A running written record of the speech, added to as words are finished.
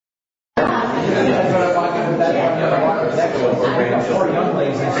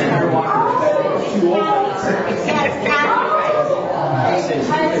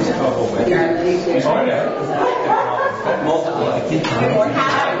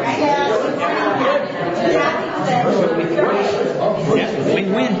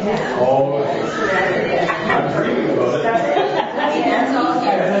Win-win.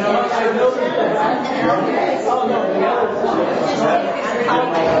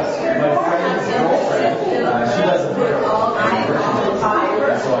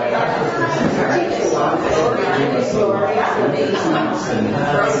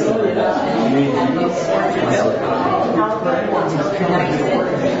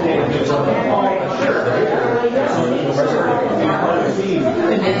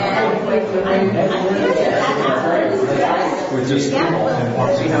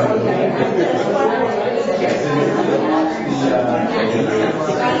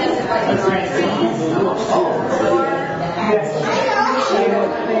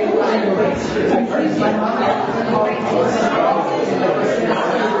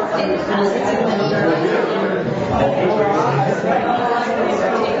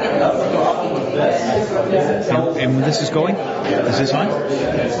 And when this is going, is this on?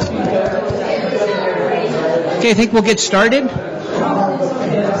 Okay, I think we'll get started.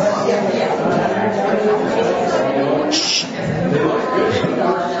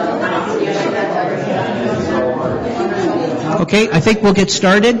 Okay, I think we'll get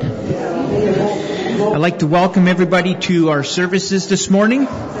started. I'd like to welcome everybody to our services this morning,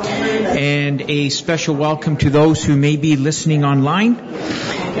 and a special welcome to those who may be listening online.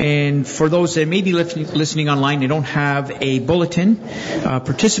 And for those that may be listening online, they don't have a bulletin.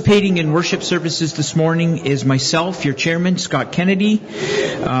 Participating in worship services this morning is myself, your chairman, Scott Kennedy.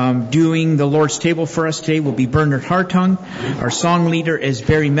 Doing the Lord's table for us today will be Bernard Hartung. Our song leader is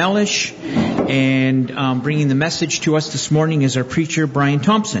Barry Mellish. And bringing the message to us this morning is our preacher, Brian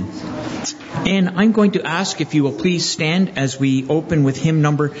Thompson. And I'm going to ask if you will please stand as we open with hymn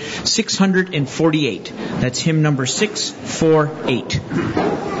number 648. That's hymn number 648.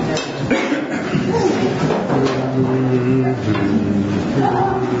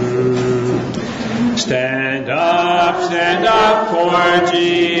 Stand up for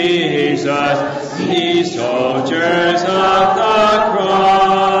Jesus, ye soldiers of the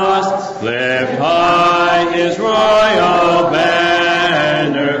cross. Lift high his royal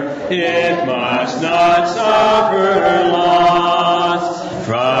banner, it must not suffer loss.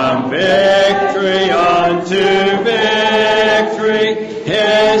 From victory unto victory,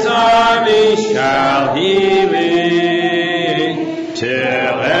 his army shall he lead,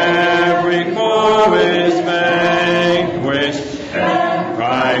 till every foe is vanquished, and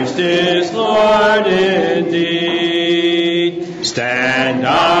Christ is Lord indeed. Stand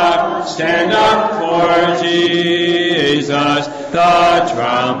up for Jesus, the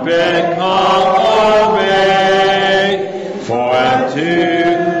trumpet call obey, for to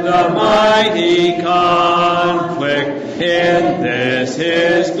the mighty conflict in this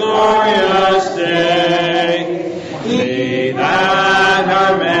his glorious day. They that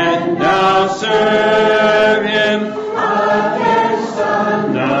are men now serve him against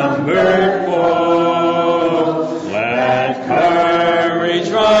unnumbered foes. Let courage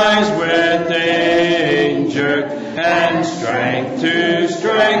rise with danger, and strength to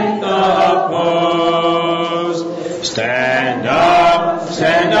strength oppose. Stand up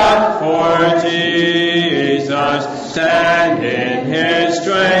for Jesus, stand in his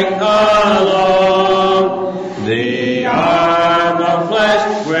strength alone. The arm of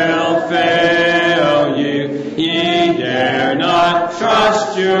flesh will fail you, ye dare not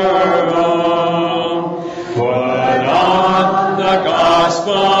trust your own. Put on the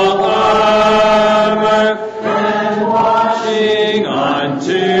gospel armor, and watching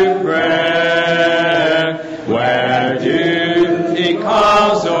unto prayer, where duty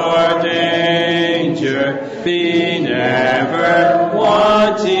calls or danger, be never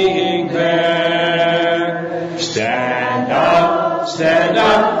wanting there. Stand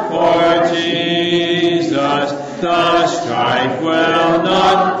up for Jesus, the strife will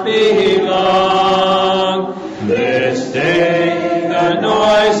not be long. This day the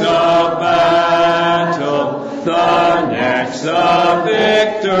noise of battle, the next the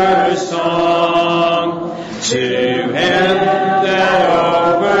victor's song. To him that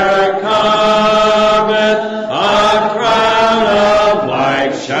overcometh, a crown of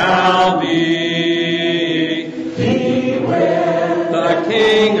life shall be. He with the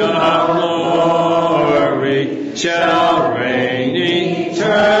King of glory shall reign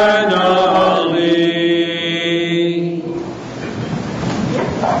eternally.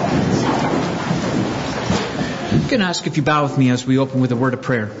 going to ask if you bow with me as we open with a word of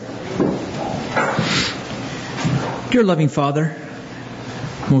prayer. Dear loving Father,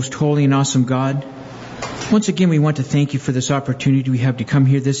 most holy and awesome God, once again we want to thank you for this opportunity we have to come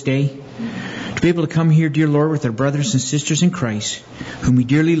here this day, to be able to come here, dear Lord, with our brothers and sisters in Christ, whom we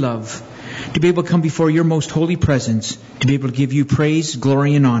dearly love, to be able to come before your most holy presence, to be able to give you praise,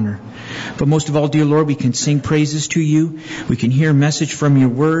 glory, and honor. But most of all, dear Lord, we can sing praises to you, we can hear a message from your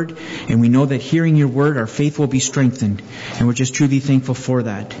word, and we know that hearing your word, our faith will be strengthened, and we're just truly thankful for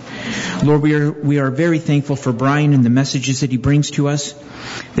that. Lord, we are very thankful for Brian and the messages that he brings to us,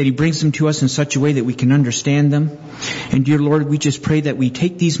 that he brings them to us in such a way that we can understand them. And dear Lord, we just pray that we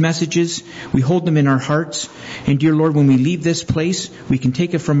take these messages, we hold them in our hearts, and dear Lord, when we leave this place, we can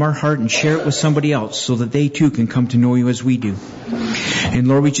take it from our heart and share it with somebody else so that they too can come to know you as we do. And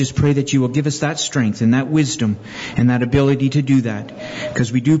Lord, we just pray that you will give us that strength and that wisdom and that ability to do that.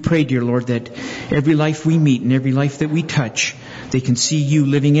 Because we do pray, dear Lord, that every life we meet and every life that we touch, they can see you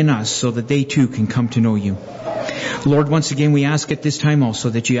living in us so that they too can come to know you. Lord, once again, we ask at this time also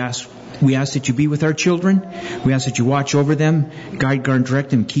that we ask that you be with our children. We ask that you watch over them, guide, guard, direct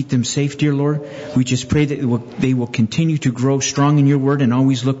them, keep them safe, dear Lord. We just pray that they will continue to grow strong in your word and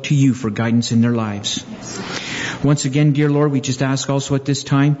always look to you for guidance in their lives. Once again, dear Lord, we just ask also at this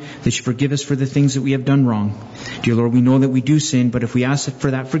time that you forgive us for the things that we have done wrong. Dear Lord, we know that we do sin, but if we ask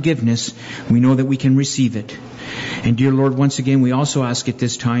for that forgiveness, we know that we can receive it. And dear Lord, once again, we also ask at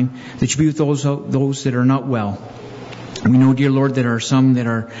this time that you be with those that are not well. We know, dear Lord, that there are some that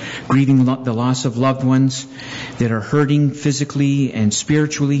are grieving the loss of loved ones, that are hurting physically and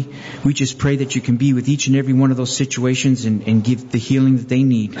spiritually. We just pray that you can be with each and every one of those situations and give the healing that they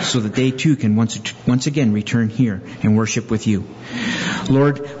need so that they too can once again return here and worship with you.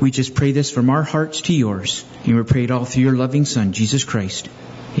 Lord, we just pray this from our hearts to yours, and we pray it all through your loving Son, Jesus Christ.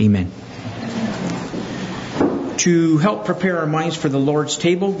 Amen. To help prepare our minds for the Lord's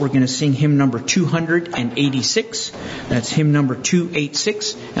table, we're going to sing hymn number 286. That's hymn number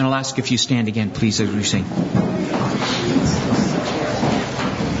 286. And I'll ask if you stand again, please, as we sing.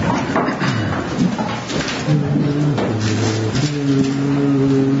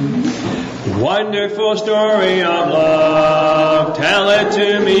 Wonderful story of love, tell it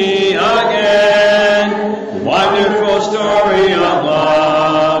to me again. Wonderful story of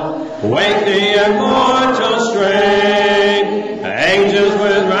love, wake the immortal strain. Angels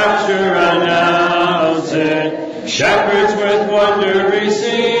with rapture announce it, shepherds with wonder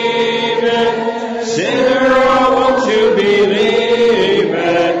receive it. Sinner, oh, won't you believe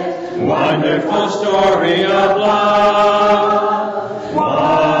it? Wonderful story of love.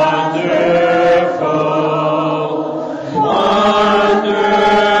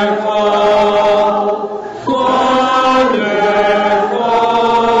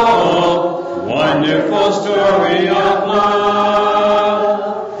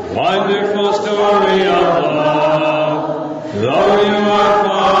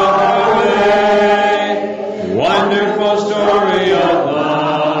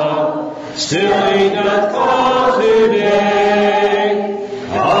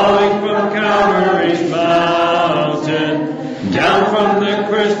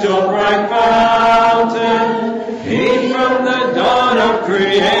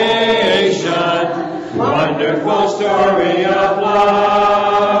 Creation, wonderful story of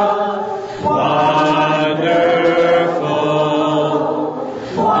love, wonderful,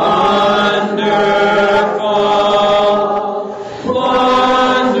 wonderful,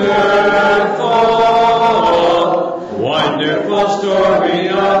 wonderful, wonderful story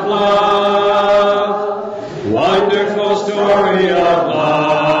of love, wonderful story of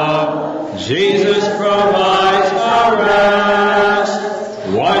love. Jesus provides our rest.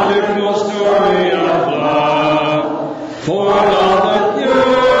 Wonderful story of love, for all the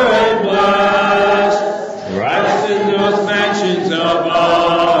pure and blessed, rest in those mansions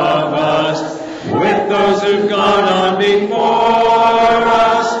above us, with those who've gone on before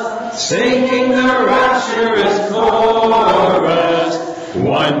us, singing the rapturous chorus.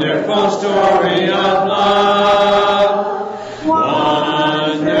 Wonderful story of love,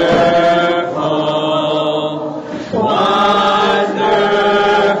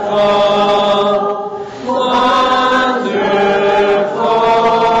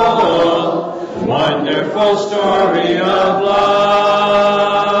 story of love.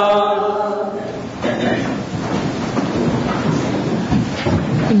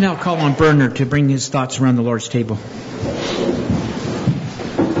 And now call on Bernard to bring his thoughts around the Lord's table.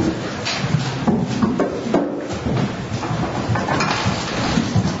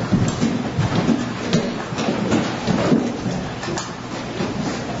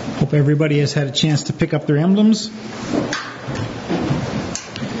 Hope everybody has had a chance to pick up their emblems. To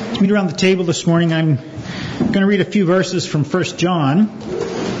meet around the table this morning, I'm going to read a few verses from 1 John.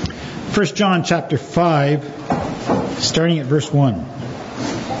 1 John chapter 5, starting at verse 1.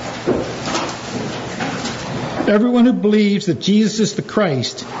 Everyone who believes that Jesus is the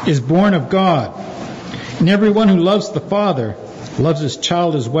Christ is born of God, and everyone who loves the Father loves his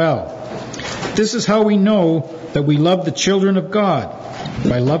child as well. This is how we know that we love the children of God,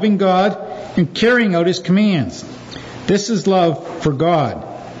 by loving God and carrying out his commands. This is love for God,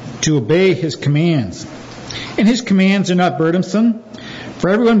 to obey his commands. And his commands are not burdensome, for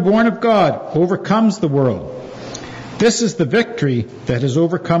everyone born of God overcomes the world. This is the victory that has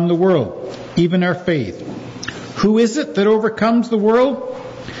overcome the world, even our faith. Who is it that overcomes the world?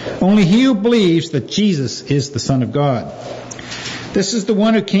 Only he who believes that Jesus is the Son of God. This is the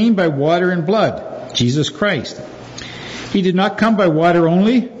one who came by water and blood, Jesus Christ. He did not come by water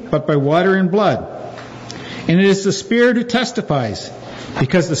only, but by water and blood. And it is the Spirit who testifies,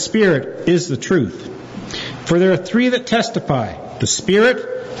 because the Spirit is the truth. For there are three that testify, the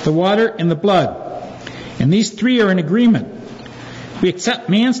Spirit, the water, and the blood. And these three are in agreement. We accept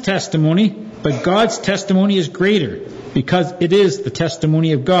man's testimony, but God's testimony is greater, because it is the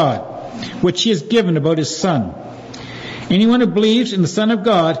testimony of God, which he has given about his Son. Anyone who believes in the Son of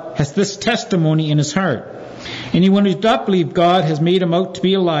God has this testimony in his heart. Anyone who does not believe God has made him out to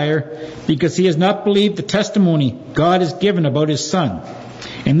be a liar, because he has not believed the testimony God has given about his Son.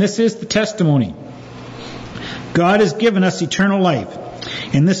 And this is the testimony. God has given us eternal life,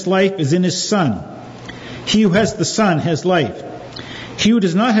 and this life is in his Son. He who has the Son has life. He who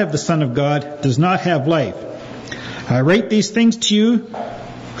does not have the Son of God does not have life. I write these things to you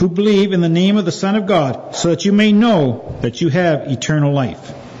who believe in the name of the Son of God, so that you may know that you have eternal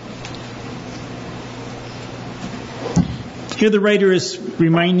life. Here the writer is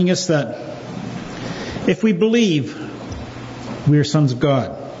reminding us that if we believe, we are sons of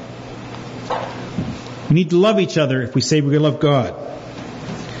God. We need to love each other if we say we love God.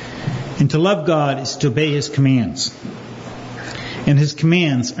 And to love God is to obey his commands. And his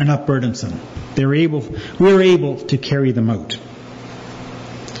commands are not burdensome. We're able to carry them out.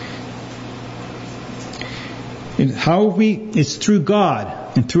 And it's through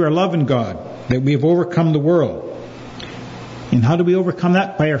God and through our love in God that we have overcome the world. And how do we overcome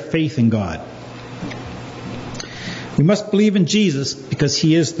that? By our faith in God. We must believe in Jesus because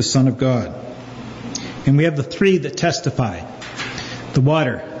he is the Son of God. And we have the three that testify: the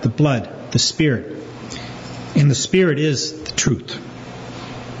water, the blood, the Spirit. And the Spirit is the truth.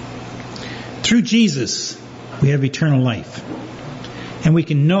 Through Jesus, we have eternal life. And we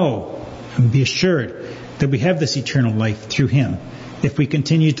can know and be assured that we have this eternal life through him if we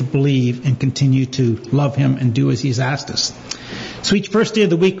continue to believe and continue to love him and do as he's asked us. So each first day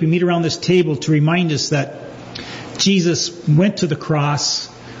of the week we meet around this table to remind us that Jesus went to the cross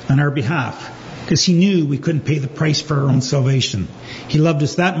on our behalf because he knew we couldn't pay the price for our own salvation. He loved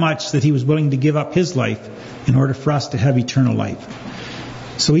us that much that he was willing to give up his life in order for us to have eternal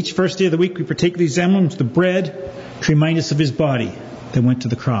life. So each first day of the week we partake of these emblems: the bread to remind us of his body that went to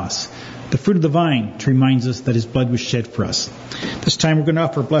the cross, the fruit of the vine to remind us that his blood was shed for us. This time we're going to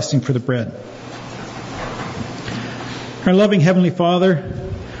offer a blessing for the bread. Our loving Heavenly Father,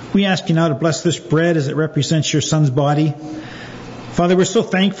 we ask you now to bless this bread as it represents your Son's body. Father, we're so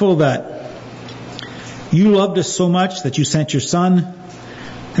thankful that you loved us so much that you sent your Son,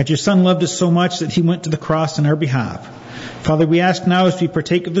 that your Son loved us so much that he went to the cross on our behalf. Father, we ask now as we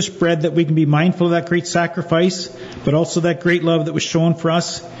partake of this bread that we can be mindful of that great sacrifice, but also that great love that was shown for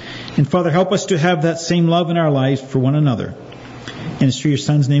us. And Father, help us to have that same love in our lives for one another. And it's through your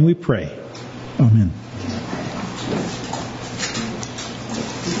Son's name we pray. Amen.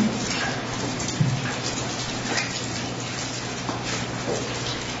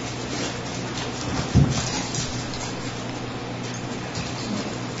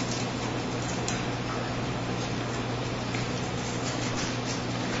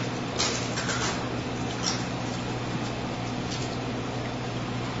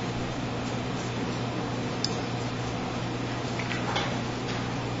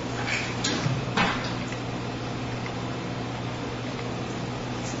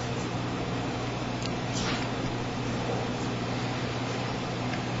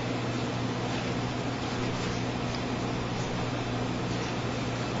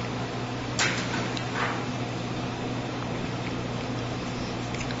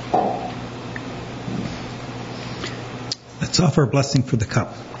 Let's offer a blessing for the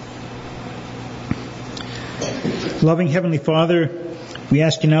cup. Loving Heavenly Father, we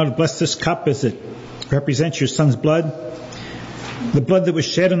ask you now to bless this cup as it represents your Son's blood. the blood that was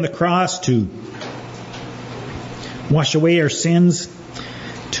shed on the cross to wash away our sins,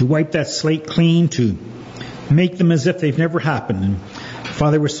 to wipe that slate clean, to make them as if they've never happened. And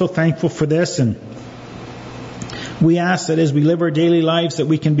Father, we're so thankful for this, and we ask that as we live our daily lives that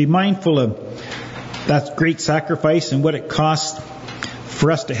we can be mindful of that great sacrifice and what it costs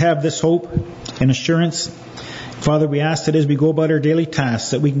for us to have this hope and assurance. Father, we ask that as we go about our daily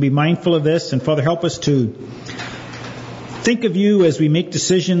tasks that we can be mindful of this, and Father, help us to think of you as we make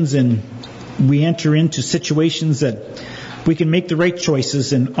decisions and we enter into situations, that we can make the right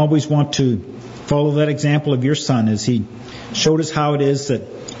choices and always want to follow that example of your Son as he showed us how it is that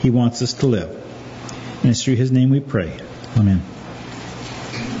he wants us to live. And it's through his name we pray. Amen.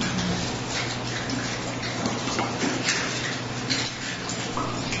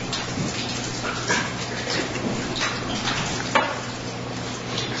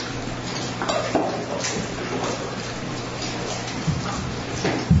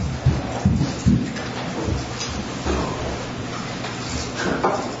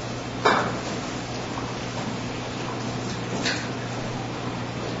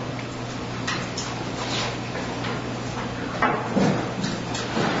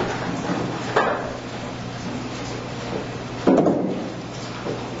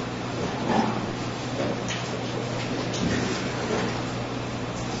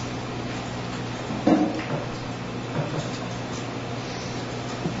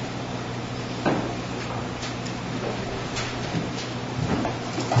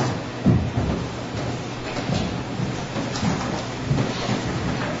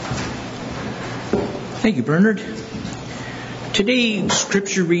 Thank you, Bernard. Today's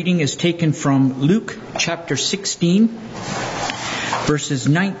scripture reading is taken from Luke chapter 16, verses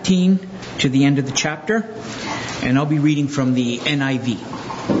 19 to the end of the chapter, and I'll be reading from the NIV.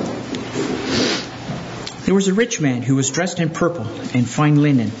 There was a rich man who was dressed in purple and fine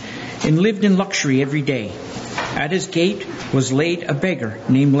linen and lived in luxury every day. At his gate was laid a beggar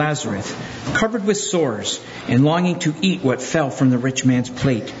named Lazarus, covered with sores and longing to eat what fell from the rich man's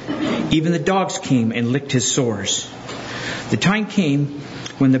plate. Even the dogs came and licked his sores. The time came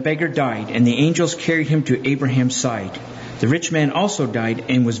when the beggar died, and the angels carried him to Abraham's side. The rich man also died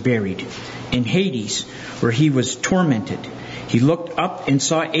and was buried in Hades, where he was tormented. He looked up and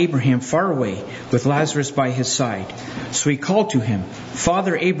saw Abraham far away, with Lazarus by his side. So he called to him,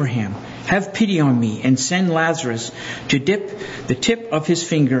 "Father Abraham, have pity on me, and send Lazarus to dip the tip of his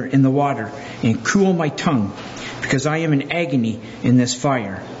finger in the water and cool my tongue, because I am in agony in this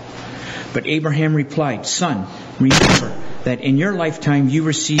fire." But Abraham replied, "Son, remember that in your lifetime you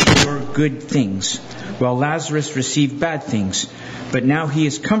received your good things, while Lazarus received bad things. But now he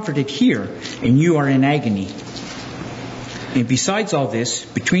is comforted here, and you are in agony. And besides all this,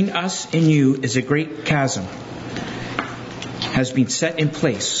 between us and you is a great chasm has been set in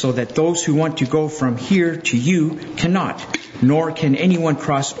place, so that those who want to go from here to you cannot, nor can anyone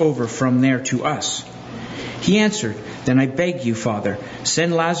cross over from there to us." He answered, "Then I beg you, Father,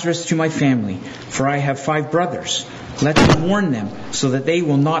 send Lazarus to my family, for I have 5 brothers. Let them warn them, so that they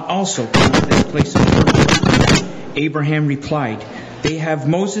will not also come to this place of torment." Abraham replied, "They have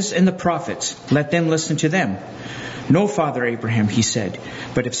Moses and the prophets. Let them listen to them." "No, Father Abraham," he said,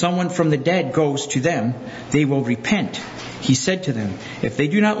 "but if someone from the dead goes to them, they will repent." He said to them, "If they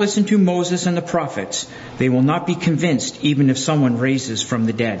do not listen to Moses and the prophets, they will not be convinced, even if someone raises from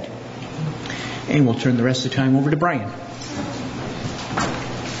the dead." And we'll turn the rest of the time over to Brian.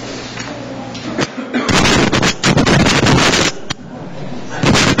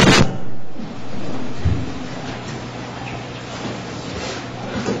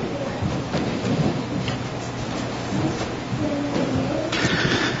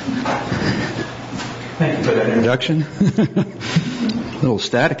 Thank you for that introduction. A little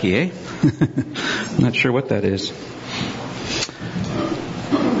staticky, eh? I'm not sure what that is.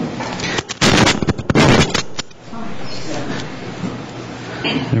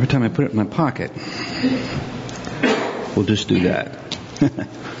 Every time I put it in my pocket, we'll just do that.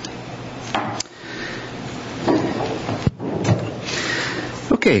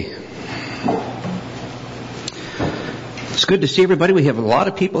 Okay. It's good to see everybody. We have a lot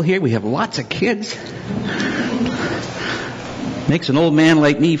of people here. We have lots of kids. Makes an old man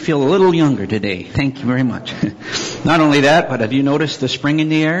like me feel a little younger today. Thank you very much. Not only that, but have you noticed the spring in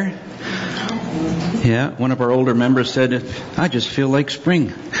the air? Yeah, one of our older members said, "I just feel like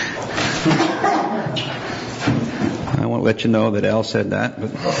spring." I won't let you know that Al said that, but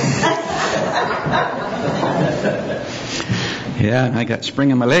yeah, and I got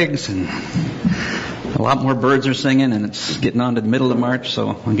spring in my legs, and a lot more birds are singing, and it's getting on to the middle of March,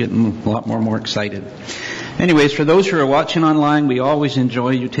 so I'm getting a lot more excited. Anyways, for those who are watching online, we always enjoy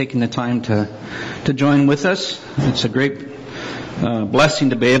you taking the time to join with us. It's a great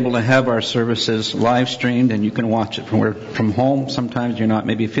blessing to be able to have our services live streamed, and you can watch it from home. Sometimes you're not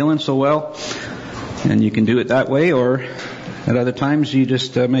maybe feeling so well, and you can do it that way, or at other times you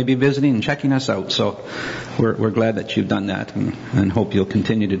just may be visiting and checking us out. So we're glad that you've done that, and hope you'll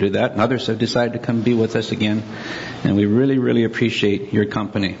continue to do that. And others have decided to come be with us again, and we really, really appreciate your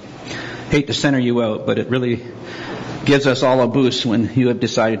company. Hate to center you out, but it really gives us all a boost when you have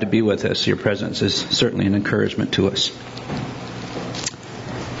decided to be with us. Your presence is certainly an encouragement to us.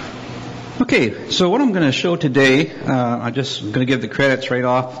 Okay, so what I'm going to show today, I'm just going to give the credits right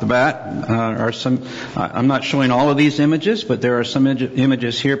off the bat. I'm not showing all of these images, but there are some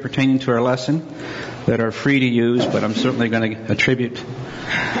images here pertaining to our lesson that are free to use, but I'm certainly going to attribute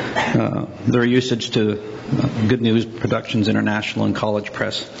their usage to Good News Productions International and College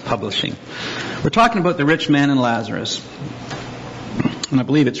Press Publishing. We're talking about the rich man and Lazarus, and I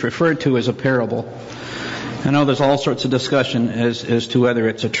believe it's referred to as a parable. I know there's all sorts of discussion as to whether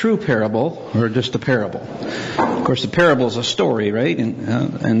it's a true parable or just a parable. Of course, the parable is a story, right?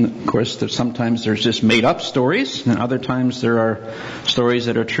 And of course, sometimes there's just made-up stories, and other times there are stories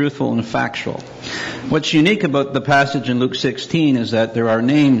that are truthful and factual. What's unique about the passage in Luke 16 is that there are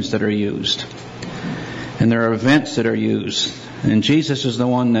names that are used, and there are events that are used. And Jesus is the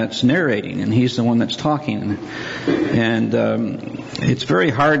one that's narrating, and He's the one that's talking. And it's very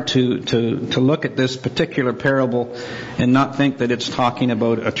hard to look at this particular parable and not think that it's talking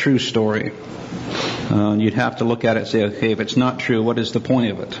about a true story. You'd have to look at it and say, okay, if it's not true, what is the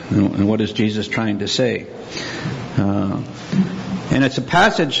point of it? And what is Jesus trying to say? And it's a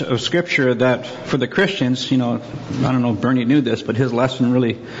passage of Scripture that, for the Christians, I don't know if Bernie knew this, but his lesson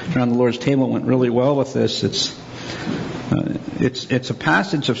really around the Lord's table went really well with this. It's a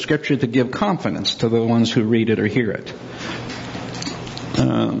passage of Scripture to give confidence to the ones who read it or hear it.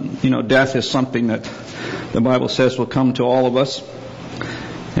 Death is something that the Bible says will come to all of us.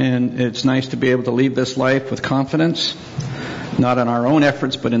 And it's nice to be able to leave this life with confidence, not in our own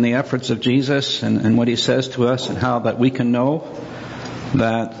efforts, but in the efforts of Jesus and what He says to us, and how that we can know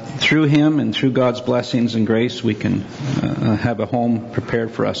that through Him and through God's blessings and grace, we can have a home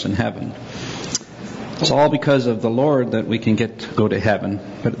prepared for us in heaven. It's all because of the Lord that we can go to heaven.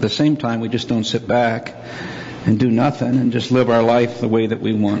 But at the same time, we just don't sit back and do nothing and just live our life the way that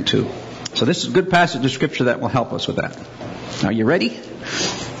we want to. So this is a good passage of Scripture that will help us with that. Are you ready?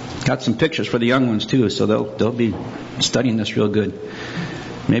 Got some pictures for the young ones too, so they'll be studying this real good.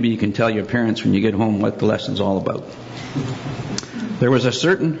 Maybe you can tell your parents when you get home what the lesson's all about. There was a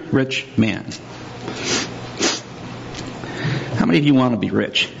certain rich man. How many of you want to be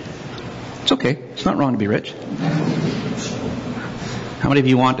rich? It's okay. It's not wrong to be rich. How many of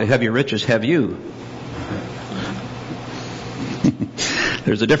you want to have your riches have you?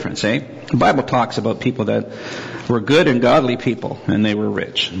 There's a difference, eh? The Bible talks about people that were good and godly people, and they were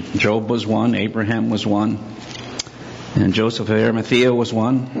rich. Job was one, Abraham was one, and Joseph of Arimathea was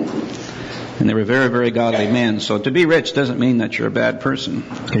one. And they were very, very godly men. So to be rich doesn't mean that you're a bad person,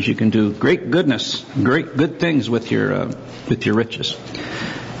 because you can do great good things with your riches.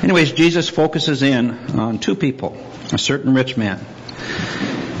 Anyways, Jesus focuses in on two people, a certain rich man.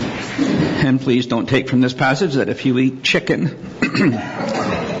 And please don't take from this passage that if you eat chicken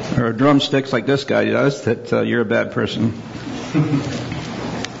or drumsticks like this guy does, that you're a bad person.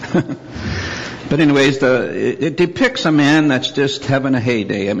 But anyways, it depicts a man that's just having a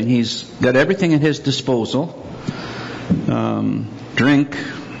heyday. I mean, he's got everything at his disposal. Drink,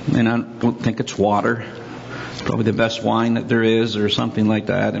 and I don't think it's water. Probably the best wine that there is, or something like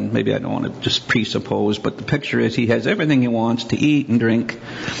that. And maybe I don't want to just presuppose, but the picture is he has everything he wants to eat and drink,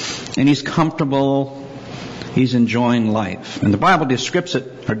 and he's comfortable. He's enjoying life. And the Bible describes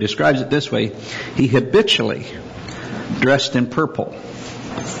it this way: he habitually dressed in purple.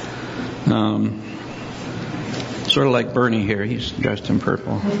 Sort of like Bernie here, he's dressed in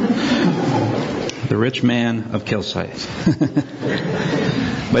purple. The rich man of Kilsyth.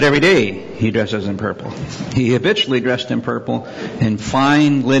 But every day he dresses in purple. He habitually dressed in purple in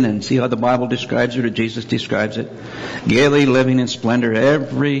fine linen. See how the Bible describes it, or Jesus describes it? Gaily living in splendor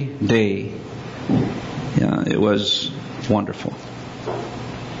every day. Yeah, it was wonderful.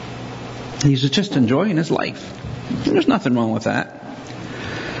 He's just enjoying his life. There's nothing wrong with that.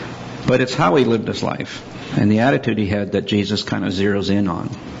 But it's how he lived his life and the attitude he had that Jesus kind of zeroes in on.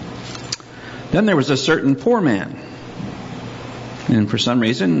 Then there was a certain poor man. And for some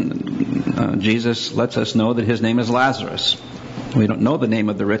reason, Jesus lets us know that his name is Lazarus. We don't know the name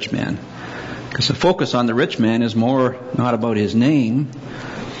of the rich man, because the focus on the rich man is more not about his name,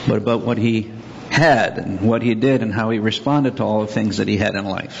 but about what he had and what he did and how he responded to all the things that he had in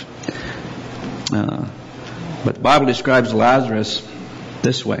life. But the Bible describes Lazarus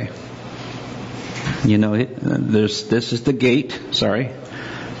this way. You know, this is the gate.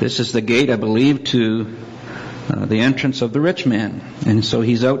 This is the gate, I believe, to the entrance of the rich man. And so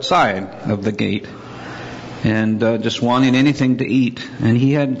he's outside of the gate and just wanting anything to eat. And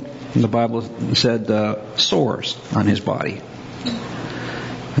he had, the Bible said, sores on his body.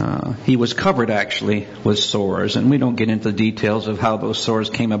 He was covered, actually, with sores. And we don't get into the details of how those sores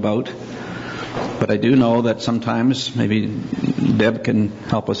came about. But I do know that sometimes, maybe Deb can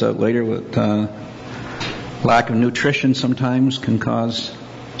help us out later, with lack of nutrition sometimes can cause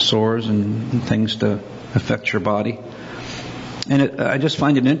sores and things to affect your body. And I just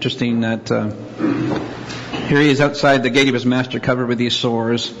find it interesting that here he is outside the gate of his master covered with these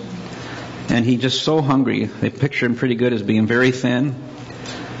sores, and he's just so hungry. They picture him pretty good as being very thin,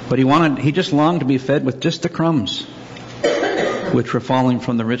 but he just longed to be fed with just the crumbs which were falling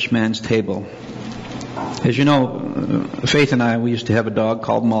from the rich man's table. As you know, Faith and I, we used to have a dog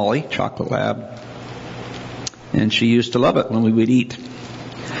called Molly, chocolate lab, and she used to love it when we would eat,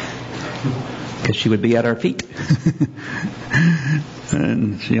 because she would be at our feet.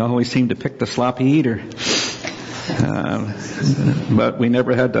 And she always seemed to pick the sloppy eater. But we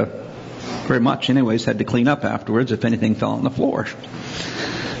never had to, very much anyways, had to clean up afterwards if anything fell on the floor.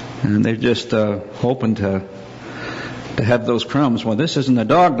 And they're just hoping to have those crumbs. Well, this isn't a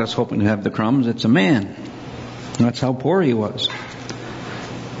dog that's hoping to have the crumbs, it's a man. That's how poor he was.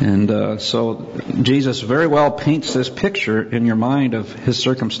 And so Jesus very well paints this picture in your mind of his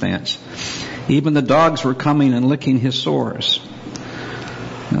circumstance. Even the dogs were coming and licking his sores.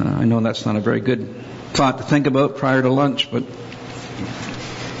 I know that's not a very good thought to think about prior to lunch, but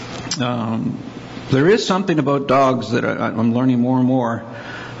there is something about dogs that I'm learning more and more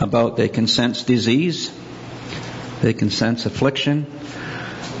about. They can sense disease. They can sense affliction.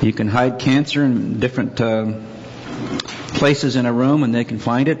 You can hide cancer in different places in a room and they can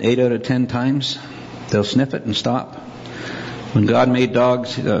find it 8 out of 10 times. They'll sniff it and stop. When God made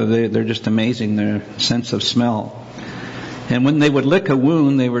dogs, they're just amazing, their sense of smell. And when they would lick a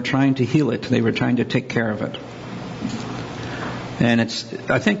wound, they were trying to heal it. They were trying to take care of it. And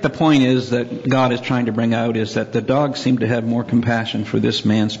I think the point is that God is trying to bring out is that the dogs seem to have more compassion for this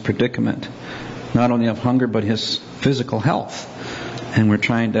man's predicament. Not only of hunger, but his physical health. And we're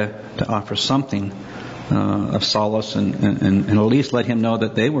trying to offer something of solace and at least let him know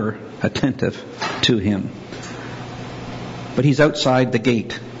that they were attentive to him. But he's outside the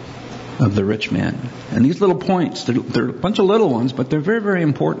gate of the rich man. And these little points, they're a bunch of little ones, but they're very, very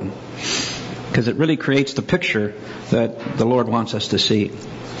important. Because it really creates the picture that the Lord wants us to see.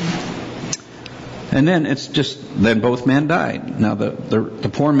 And then then both men died. Now the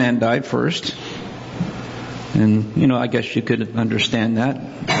poor man died first. And, I guess you could understand that.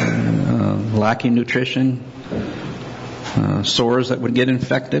 Lacking nutrition, sores that would get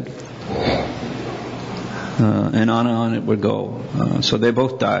infected, and on it would go. So they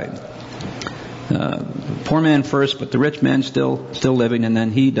both died. Poor man first, but the rich man still living, and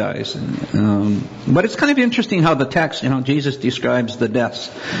then he dies. But it's kind of interesting how the text, Jesus describes the deaths,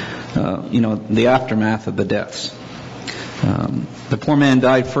 the aftermath of the deaths. The poor man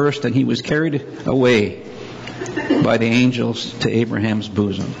died first, and he was carried away by the angels to Abraham's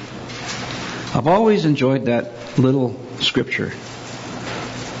bosom. I've always enjoyed that little scripture.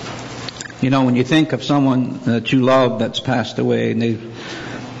 When you think of someone that you love that's passed away, and they've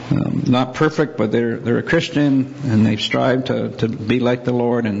not perfect, but they're a Christian, and they've strived to be like the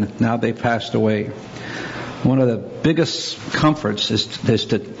Lord, and now they've passed away. One of the biggest comforts is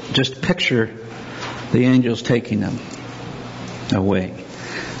to just picture the angels taking them away.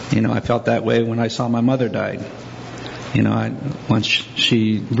 I felt that way when I saw my mother died. Once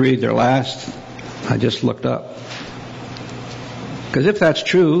she breathed her last, I just looked up. Because if that's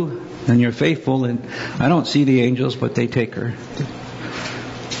true, and you're faithful, and I don't see the angels, but they take her.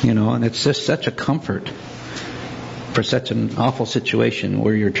 And it's just such a comfort for such an awful situation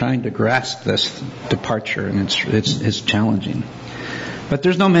where you're trying to grasp this departure, and it's challenging. But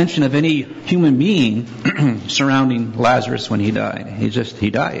there's no mention of any human being surrounding Lazarus when he died. He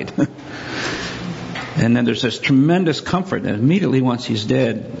died. And then there's this tremendous comfort that immediately once he's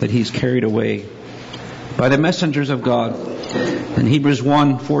dead, that he's carried away by the messengers of God. And Hebrews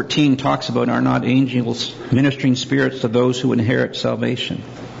 1:14 talks about, are not angels ministering spirits to those who inherit salvation?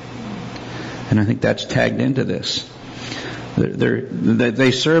 And I think that's tagged into this.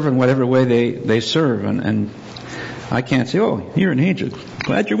 They serve in whatever way they serve. And I can't say, oh, you're an angel.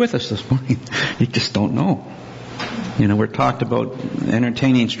 Glad you're with us this morning. You just don't know. We're talked about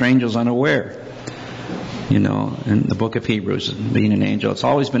entertaining strangers unaware. in the book of Hebrews, being an angel. It's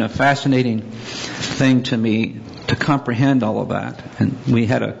always been a fascinating thing to me to comprehend all of that. And we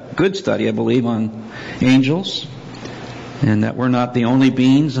had a good study, I believe, on angels, and that we're not the only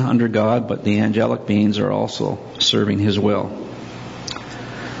beings under God, but the angelic beings are also serving His will.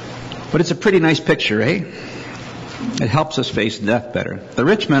 But it's a pretty nice picture, eh? It helps us face death better. The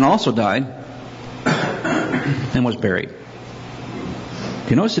rich man also died and was buried. Do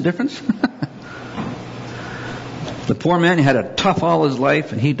you notice the difference? The poor man had a tough all his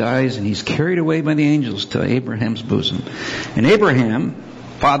life, and he dies, and he's carried away by the angels to Abraham's bosom. And Abraham,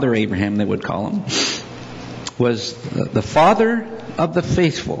 Father Abraham they would call him, was the father of the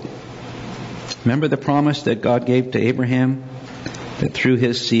faithful. Remember the promise that God gave to Abraham? That through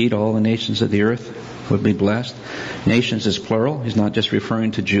his seed all the nations of the earth would be blessed. Nations is plural. He's not just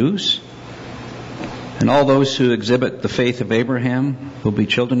referring to Jews. And all those who exhibit the faith of Abraham will be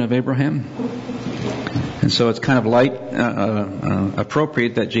children of Abraham. And so it's kind of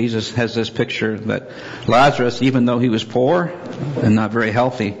appropriate that Jesus has this picture that Lazarus, even though he was poor and not very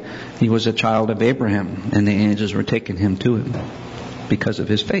healthy, he was a child of Abraham, and the angels were taking him to him because of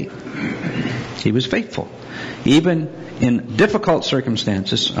his faith. He was faithful. Even in difficult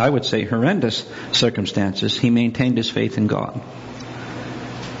circumstances, I would say horrendous circumstances, he maintained his faith in God.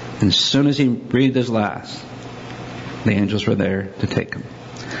 And as soon as he breathed his last, the angels were there to take him.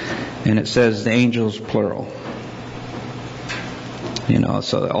 And it says the angels plural.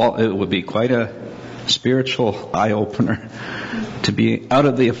 So it would be quite a spiritual eye-opener to be out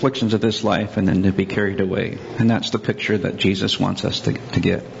of the afflictions of this life and then to be carried away. And that's the picture that Jesus wants us to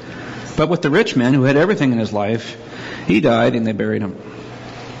get. But with the rich man who had everything in his life, he died and they buried him.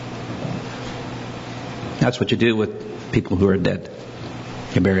 That's what you do with people who are dead.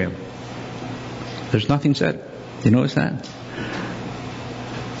 You bury them. There's nothing said. You notice that?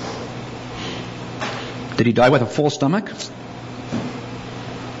 Did he die with a full stomach?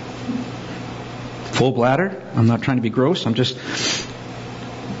 Full bladder? I'm not trying to be gross.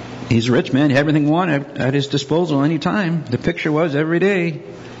 He's a rich man. He had everything he wanted at his disposal any time. The picture was every day.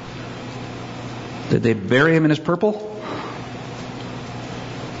 Did they bury him in his purple?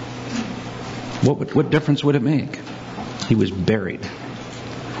 What difference would it make? He was buried.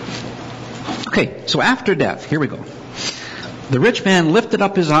 Okay, so after death, here we go. The rich man lifted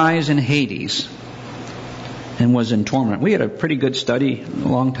up his eyes in Hades and was in torment. We had a pretty good study a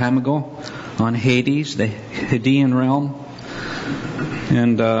long time ago on Hades, the Hadean realm.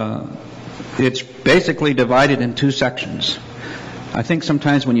 And it's basically divided in two sections. I think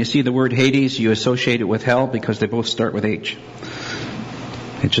sometimes when you see the word Hades, you associate it with hell because they both start with H.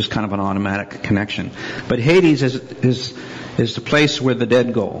 It's just kind of an automatic connection. But Hades is the place where the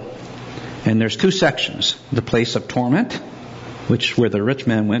dead go. And there's two sections. The place of torment, which where the rich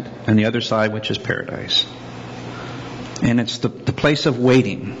man went, and the other side, which is paradise. And it's the place of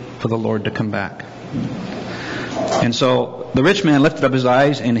waiting for the Lord to come back. And so the rich man lifted up his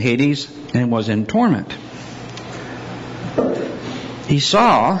eyes in Hades and was in torment. He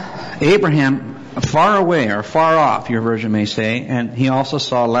saw Abraham far away, or far off, your version may say, and he also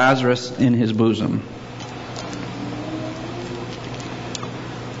saw Lazarus in his bosom.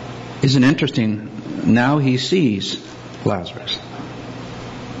 Isn't it interesting? Now he sees Lazarus.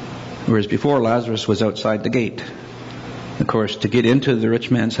 Whereas before, Lazarus was outside the gate. Of course, to get into the rich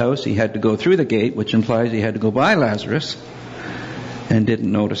man's house, he had to go through the gate, which implies he had to go by Lazarus, and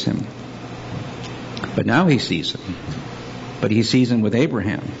didn't notice him. But now he sees him. But he sees him with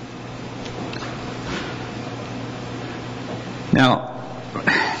Abraham. Now,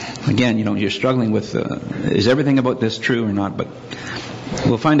 again, you're struggling with, is everything about this true or not? But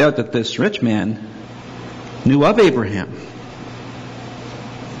we'll find out that this rich man knew of Abraham.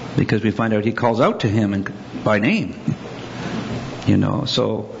 Because we find out he calls out to him by name.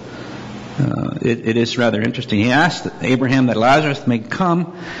 So it is rather interesting. He asked Abraham that Lazarus may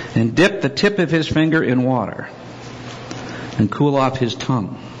come and dip the tip of his finger in water and cool off his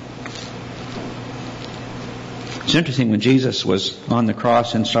tongue. It's interesting, when Jesus was on the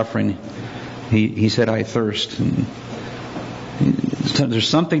cross and suffering, he said, I thirst. And there's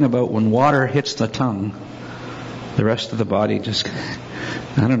something about when water hits the tongue, the rest of the body just,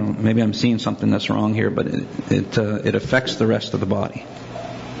 I don't know, maybe I'm seeing something that's wrong here, but it affects the rest of the body.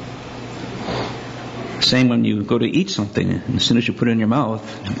 Same when you go to eat something, and as soon as you put it in your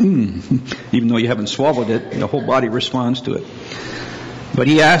mouth, even though you haven't swallowed it, the whole body responds to it. But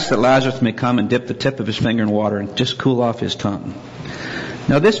he asked that Lazarus may come and dip the tip of his finger in water and just cool off his tongue.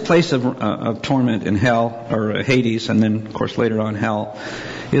 Now this place of torment in hell, or Hades, and then of course later on hell,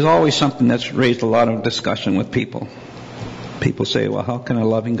 is always something that's raised a lot of discussion with people. People say, well, how can a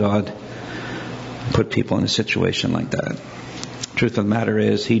loving God put people in a situation like that. Truth of the matter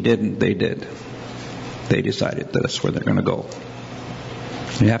is, he didn't, they did. They decided that's where they're going to go.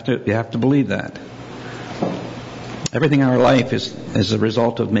 You have to believe that. Everything in our life is a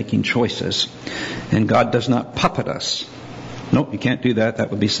result of making choices. And God does not puppet us. Nope, you can't do that.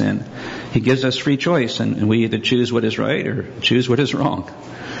 That would be sin. He gives us free choice, and we either choose what is right or choose what is wrong.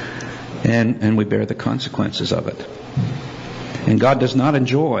 And we bear the consequences of it. And God does not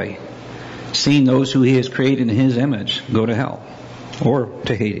enjoy seeing those who He has created in His image go to hell or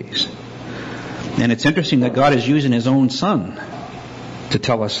to Hades. And it's interesting that God is using His own Son to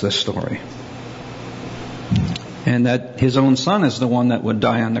tell us this story. And that His own Son is the one that would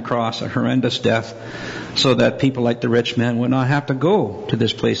die on the cross, a horrendous death, so that people like the rich man would not have to go to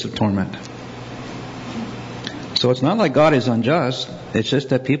this place of torment. So it's not like God is unjust. It's just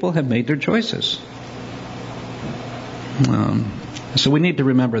that people have made their choices. So we need to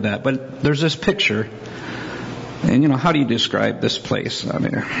remember that. But there's this picture. And, how do you describe this place?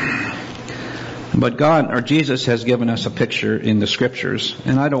 But God, or Jesus, has given us a picture in the Scriptures.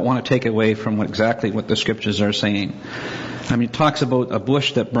 And I don't want to take away from exactly what the Scriptures are saying. It talks about a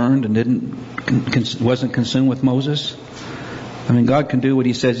bush that burned and wasn't consumed with Moses. God can do what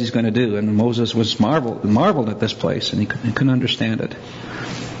He says He's going to do. And Moses was marveled at this place, and he couldn't understand it.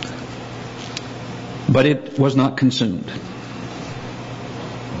 But it was not consumed.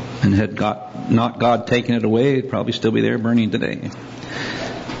 And had not God taken it away, it'd probably still be there burning today.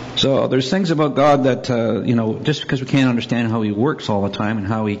 So there's things about God that, just because we can't understand how He works all the time and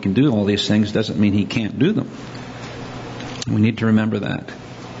how He can do all these things doesn't mean He can't do them. We need to remember that.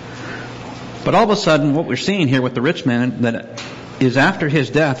 But all of a sudden, what we're seeing here with the rich man, that is after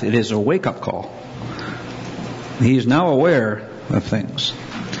his death, it is a wake-up call. He's now aware of things.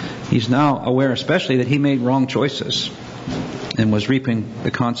 He's now aware, especially, that he made wrong choices and was reaping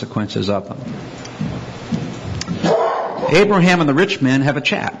the consequences of them. Abraham and the rich man have a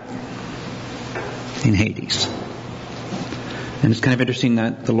chat in Hades. And it's kind of interesting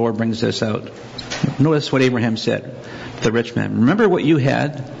that the Lord brings this out. Notice what Abraham said to the rich man. Remember what you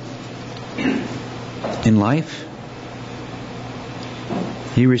had in life?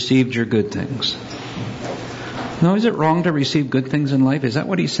 You received your good things. Now, is it wrong to receive good things in life? Is that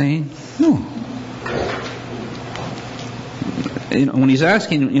what he's saying? No. When he's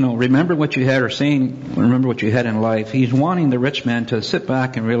asking, remember what you had, or saying, remember what you had in life, he's wanting the rich man to sit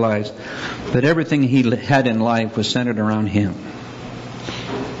back and realize that everything he had in life was centered around him.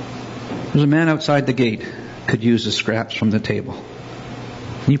 There's a man outside the gate could use the scraps from the table.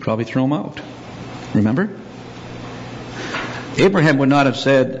 You probably throw them out. Remember? Abraham would not have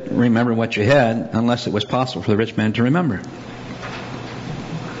said, remember what you had, unless it was possible for the rich man to remember.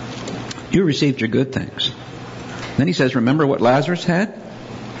 You received your good things. Then he says, remember what Lazarus had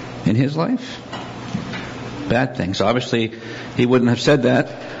in his life? Bad things. Obviously, he wouldn't have said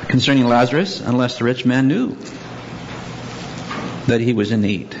that concerning Lazarus unless the rich man knew that he was in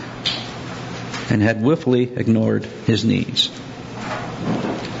need and had willfully ignored his needs.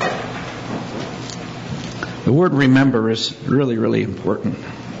 The word remember is really, really important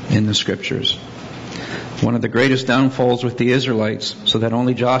in the Scriptures. One of the greatest downfalls with the Israelites, so that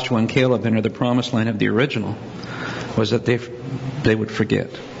only Joshua and Caleb entered the promised land of the original, was that they would forget.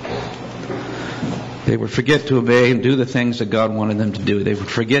 They would forget to obey and do the things that God wanted them to do. They would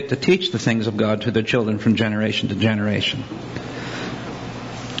forget to teach the things of God to their children from generation to generation.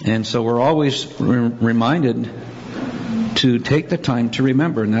 And so we're always reminded to take the time to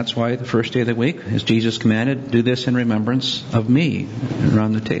remember. And that's why the first day of the week, as Jesus commanded, do this in remembrance of me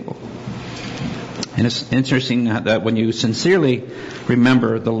around the table. And it's interesting that when you sincerely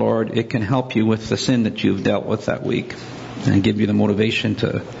remember the Lord, it can help you with the sin that you've dealt with that week and give you the motivation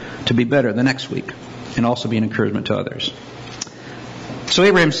to be better the next week, and also be an encouragement to others. So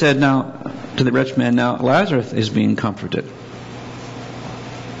Abraham said now to the rich man, now Lazarus is being comforted.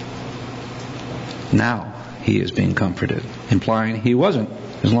 Now he is being comforted, implying he wasn't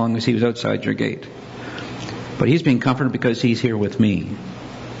as long as he was outside your gate. But he's being comforted because he's here with me.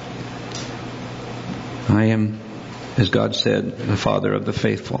 I am, as God said, the father of the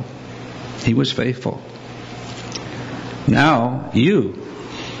faithful. He was faithful. Now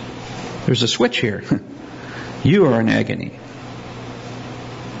there's a switch here. You are in agony.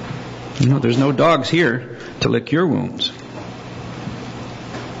 There's no dogs here to lick your wounds.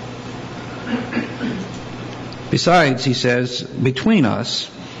 Besides, he says, between us,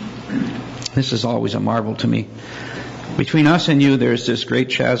 this is always a marvel to me, between us and you there's this great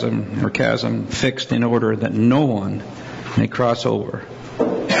chasm fixed in order that no one may cross over,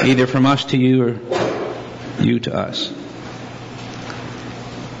 either from us to you or you to us.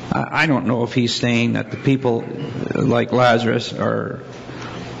 I don't know if he's saying that the people like Lazarus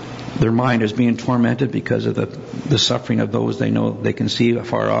their mind is being tormented because of the suffering of those they know they can see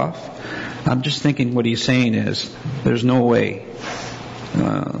afar off. I'm just thinking what he's saying is there's no way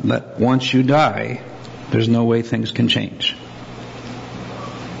that once you die, there's no way things can change.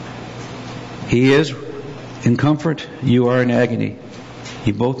 He is in comfort, you are in agony.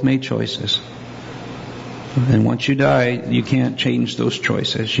 You both made choices. And once you die, you can't change those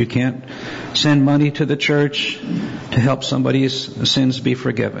choices. You can't send money to the church to help somebody's sins be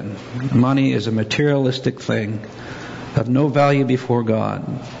forgiven. Money is a materialistic thing of no value before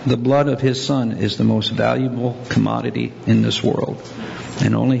God. The blood of His Son is the most valuable commodity in this world.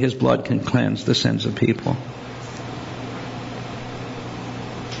 And only His blood can cleanse the sins of people.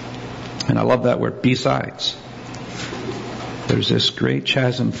 And I love that word, besides. There's this great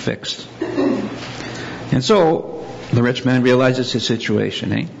chasm fixed. And so, the rich man realizes his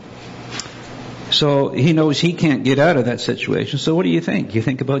situation, So he knows he can't get out of that situation. So what do you think? You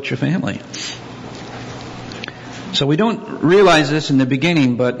think about your family. So we don't realize this in the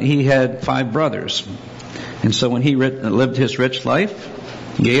beginning, but he had 5 brothers. And so when he lived his rich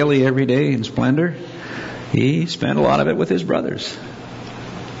life, gaily every day in splendor, he spent a lot of it with his brothers.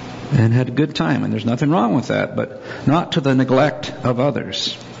 And had a good time. And there's nothing wrong with that, but not to the neglect of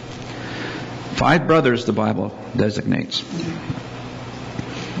others. 5 brothers, the Bible designates.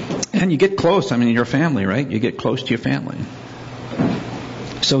 And you get close. Your family, right? You get close to your family.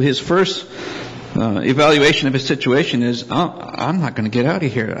 So his first evaluation of his situation is, I'm not going to get out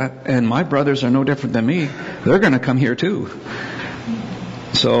of here. And my brothers are no different than me. They're going to come here too.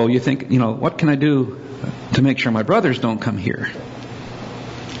 So you think, what can I do to make sure my brothers don't come here?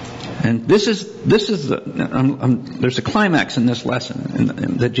 And there's a climax in this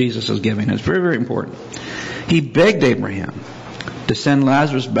lesson that Jesus is giving. It's very, very important. He begged Abraham to send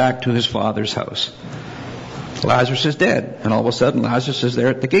Lazarus back to his father's house. Lazarus is dead, and all of a sudden Lazarus is there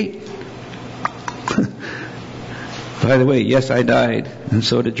at the gate. By the way, yes, I died, and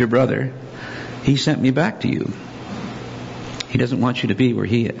so did your brother. He sent me back to you. He doesn't want you to be where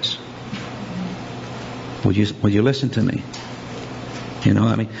he is. Would you listen to me?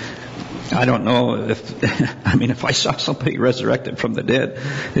 I don't know if I saw somebody resurrected from the dead,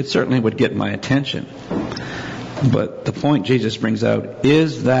 it certainly would get my attention. But the point Jesus brings out,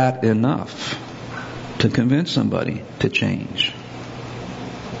 is that enough to convince somebody to change?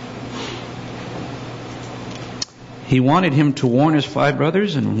 He wanted him to warn his 5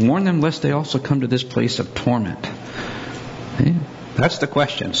 brothers and warn them lest they also come to this place of torment. Okay? That's the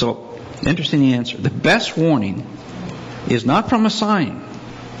question. So, interesting answer. The best warning is not from a sign,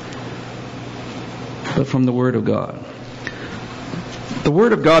 but from the Word of God. The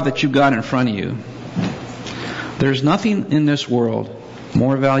Word of God that you've got in front of you, there's nothing in this world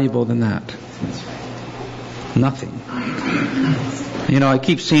more valuable than that. Nothing. I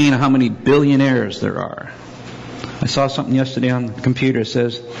keep seeing how many billionaires there are. I saw something yesterday on the computer that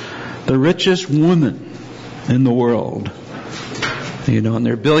says, the richest woman in the world. And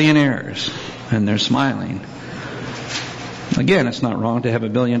they're billionaires, and they're smiling. Again, it's not wrong to have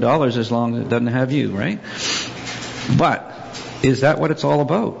 $1 billion as long as it doesn't have you, right? But is that what it's all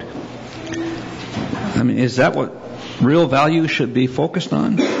about? Is that what real value should be focused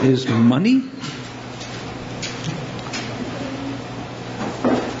on? Is money?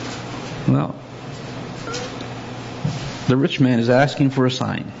 Well, the rich man is asking for a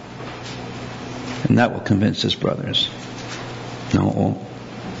sign. And that will convince his brothers. No, it won't.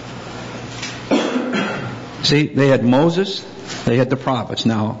 See, they had Moses, they had the prophets.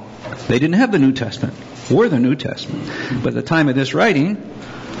 Now, they didn't have the New Testament. We're the New Testament. But at the time of this writing,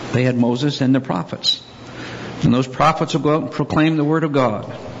 they had Moses and the prophets. And those prophets will go out and proclaim the Word of God.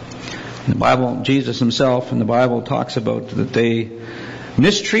 In the Bible, Jesus himself in the Bible talks about that they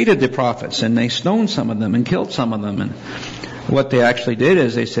mistreated the prophets and they stoned some of them and killed some of them. And what they actually did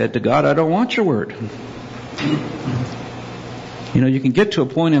is they said to God, I don't want your Word. You can get to a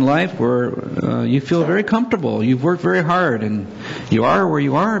point in life where you feel very comfortable. You've worked very hard and you are where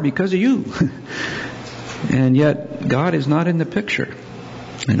you are because of you. And yet God is not in the picture.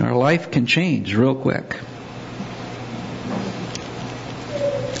 And our life can change real quick.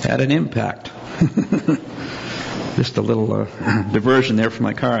 Had an impact. Just a little diversion there from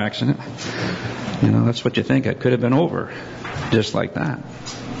my car accident. That's what you think. It could have been over. Just like that.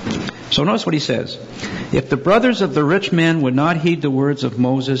 So notice what he says. If the brothers of the rich man would not heed the words of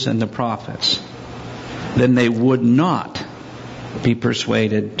Moses and the prophets, then they would not be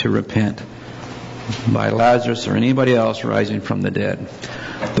persuaded to repent by Lazarus or anybody else rising from the dead.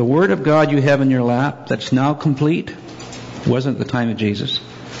 The Word of God you have in your lap that's now complete wasn't at the time of Jesus.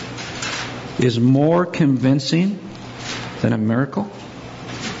 is more convincing than a miracle?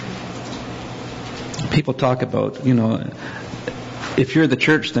 People talk about, if you're the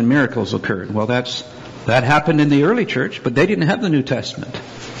church, then miracles occurred. Well, that happened in the early church, but they didn't have the New Testament.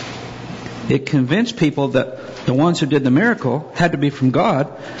 It convinced people that the ones who did the miracle had to be from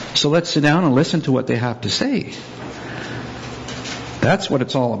God, so let's sit down and listen to what they have to say. That's what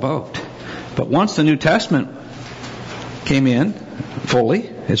it's all about. But once the New Testament came in fully,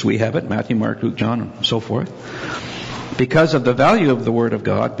 as we have it, Matthew, Mark, Luke, John, and so forth, because of the value of the Word of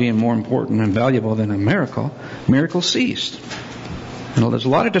God being more important and valuable than a miracle, miracles ceased. And there's a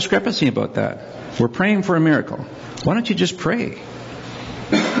lot of discrepancy about that. We're praying for a miracle. Why don't you just pray?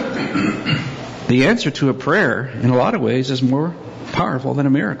 The answer to a prayer, in a lot of ways, is more powerful than a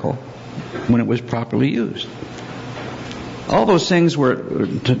miracle when it was properly used. All those things were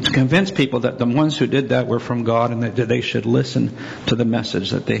to convince people that the ones who did that were from God and that they should listen to the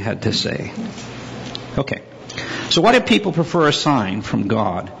message that they had to say. Okay. So why do people prefer a sign from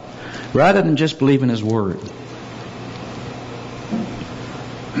God rather than just believe in His Word?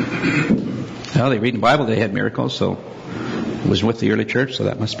 Well, they read the Bible, they had miracles, so it was with the early church, so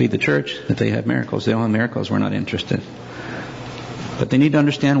that must be the church that they had miracles. They don't have miracles, we're not interested. But they need to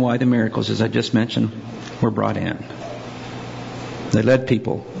understand why the miracles, as I just mentioned, were brought in. They led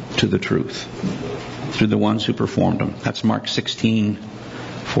people to the truth through the ones who performed them. That's Mark 16,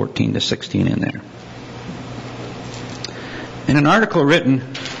 14 to 16 in there. In an article written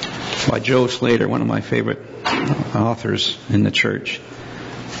by Joe Slater, one of my favorite authors in the church,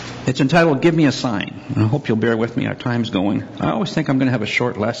 it's entitled, Give Me a Sign. And I hope you'll bear with me. Our time's going. I always think I'm going to have a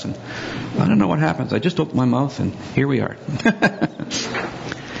short lesson. I don't know what happens. I just open my mouth and here we are.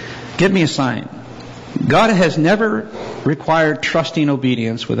 Give me a sign. God has never required trusting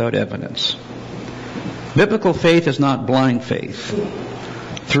obedience without evidence. Biblical faith is not blind faith.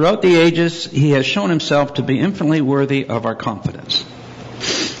 Throughout the ages, He has shown Himself to be infinitely worthy of our confidence.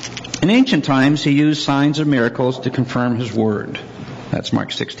 In ancient times, He used signs or miracles to confirm His word. That's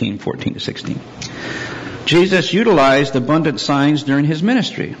Mark 16, 14 to 16. Jesus utilized abundant signs during His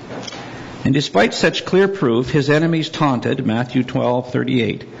ministry. And despite such clear proof, His enemies taunted, Matthew 12,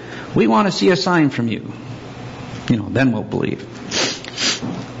 38, we want to see a sign from you. Then we'll believe.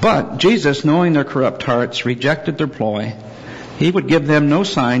 But Jesus, knowing their corrupt hearts, rejected their ploy. He would give them no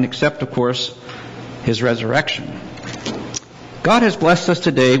sign except, of course, His resurrection. God has blessed us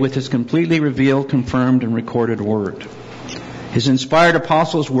today with His completely revealed, confirmed, and recorded Word. His inspired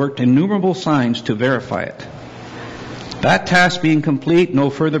apostles worked innumerable signs to verify it. That task being complete, no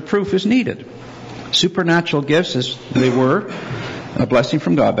further proof is needed. Supernatural gifts, as they were, a blessing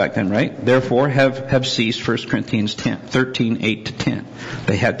from God back then, right? Therefore have ceased, 1 Corinthians 13, 8 to 10.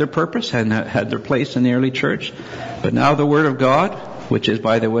 They had their purpose and had their place in the early church. But now the Word of God, which is,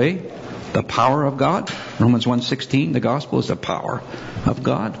 by the way, the power of God, Romans 1:16, the gospel is the power of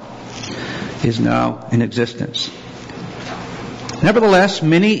God, is now in existence. Nevertheless,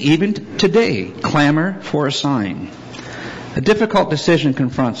 many, even today, clamor for a sign. A difficult decision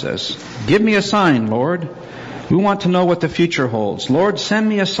confronts us. Give me a sign, Lord. We want to know what the future holds. Lord, send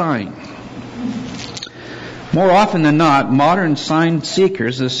me a sign. More often than not, modern sign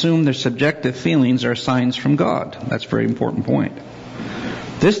seekers assume their subjective feelings are signs from God. That's a very important point.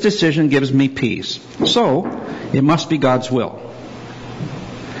 This decision gives me peace. So, it must be God's will.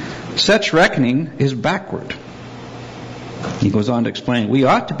 Such reckoning is backward. He goes on to explain, we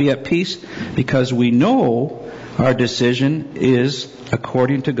ought to be at peace because we know our decision is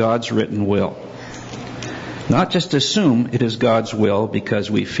according to God's written will. Not just assume it is God's will because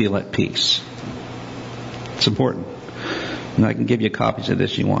we feel at peace. It's important. And I can give you copies of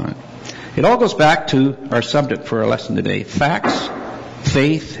this if you want. It all goes back to our subject for our lesson today. Facts,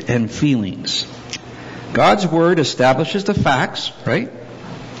 faith, and feelings. God's Word establishes the facts, right?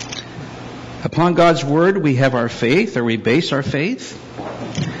 Upon God's Word we have our faith, or we base our faith.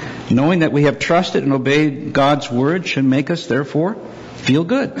 Knowing that we have trusted and obeyed God's Word should make us, therefore, feel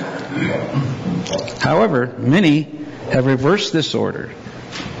good. However, many have reversed this order.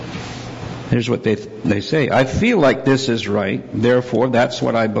 Here's what they say. I feel like this is right, therefore that's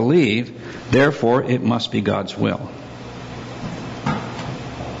what I believe, therefore it must be God's will. I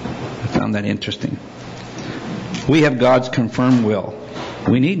found that interesting. We have God's confirmed will.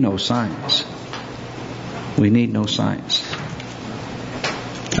 We need no signs. We need no signs.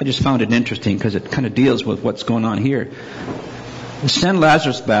 I just found it interesting because it kind of deals with what's going on here. Send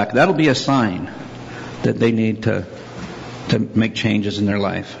Lazarus back. That'll be a sign that they need to make changes in their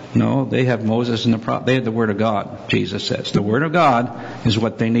life. No, they have Moses and they have the Word of God, Jesus says. The Word of God is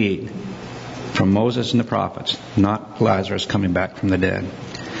what they need from Moses and the prophets, not Lazarus coming back from the dead.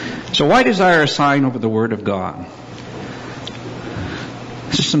 So why desire a sign over the Word of God?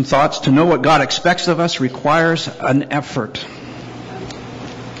 Just some thoughts. To know what God expects of us requires an effort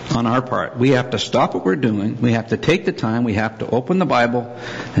on our part. We have to stop what we're doing. We have to take the time. We have to open the Bible,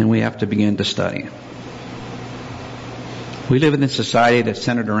 and we have to begin to study. We live in a society that's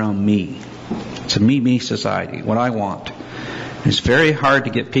centered around me. It's a me society, what I want. And it's very hard to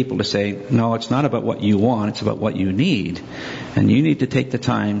get people to say, no, it's not about what you want, it's about what you need. And you need to take the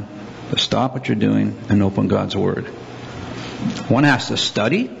time to stop what you're doing and open God's Word. One has to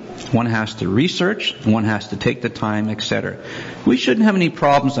study, one has to research, one has to take the time, etc. We shouldn't have any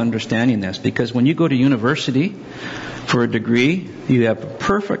problems understanding this, because when you go to university for a degree, you have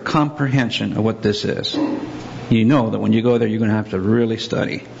perfect comprehension of what this is. You know that when you go there, you're going to have to really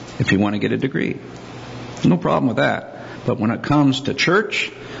study if you want to get a degree. No problem with that. But when it comes to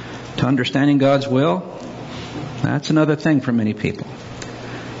church, to understanding God's will, that's another thing for many people.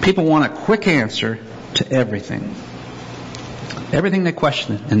 People want a quick answer to everything. Everything they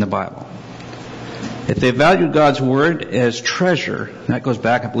question in the Bible. If they value God's Word as treasure, and that goes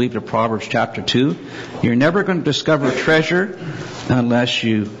back, I believe, to Proverbs chapter 2, you're never going to discover treasure unless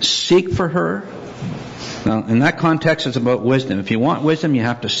you seek for her. Now, in that context, it's about wisdom. If you want wisdom, you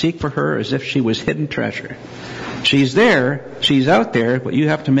have to seek for her as if she was hidden treasure. She's there, she's out there, but you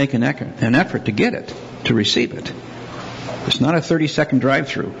have to make an effort to get it, to receive it. It's not a 30-second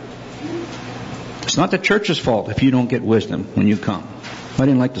drive-through. It's not the church's fault if you don't get wisdom when you come. I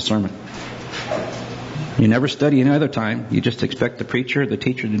didn't like the sermon. You never study any other time. You just expect the preacher, the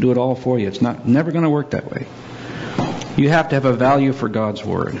teacher to do it all for you. It's never going to work that way. You have to have a value for God's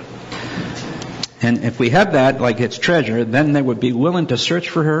Word. And if we have that, like it's treasure, then they would be willing to search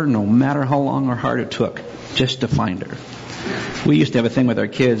for her no matter how long or hard it took just to find her. We used to have a thing with our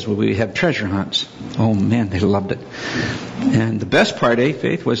kids where we had treasure hunts. Oh man, they loved it. And the best part,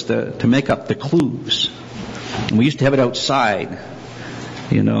 Faith, was to make up the clues. And we used to have it outside,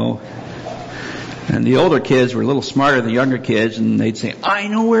 you know. And the older kids were a little smarter than the younger kids, and they'd say, I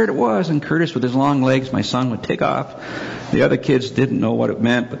know where it was. And Curtis, with his long legs, my son, would take off. The other kids didn't know what it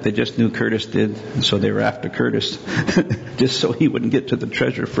meant, but they just knew Curtis did. And so they were after Curtis, just so he wouldn't get to the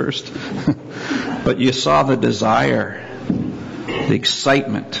treasure first. But you saw the desire, the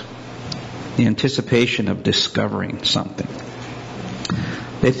excitement, the anticipation of discovering something.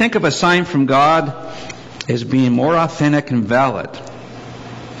 They think of a sign from God as being more authentic and valid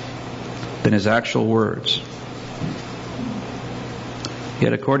than his actual words.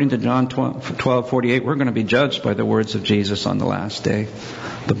 Yet according to John 12:48, we're going to be judged by the words of Jesus on the last day.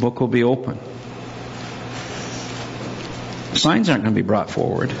 The book will be open. Signs aren't going to be brought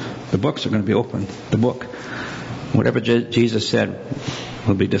forward. The books are going to be opened. The book, whatever Jesus said,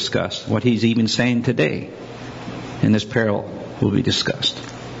 will be discussed. What he's even saying today in this parable will be discussed.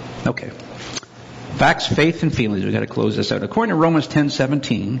 Okay. Facts, faith, and feelings. We've got to close this out. According to Romans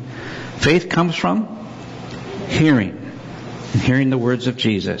 10:17, faith comes from hearing. And hearing the words of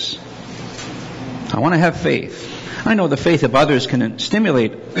Jesus. I want to have faith. I know the faith of others can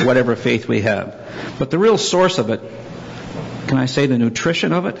stimulate whatever faith we have. But the real source of it, can I say the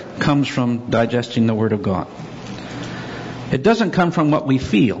nutrition of it, comes from digesting the Word of God. It doesn't come from what we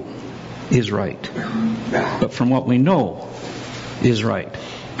feel is right, but from what we know is right.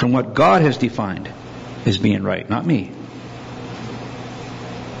 From what God has defined as being right, not me.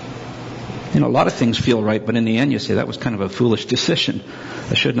 You know, a lot of things feel right, but in the end you say, that was kind of a foolish decision.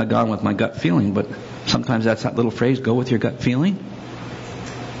 I shouldn't have gone with my gut feeling. But sometimes that's that little phrase, go with your gut feeling.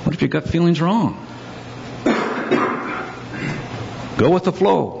 What if your gut feeling's wrong? Go with the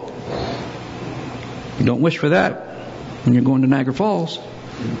flow. You don't wish for that when you're going to Niagara Falls.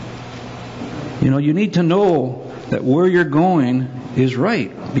 You know, you need to know that where you're going is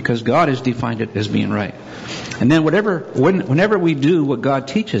right, because God has defined it as being right. And then whenever we do what God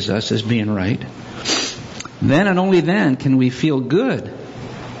teaches us as being right, then and only then can we feel good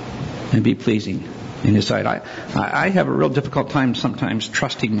and be pleasing in His sight. I have a real difficult time sometimes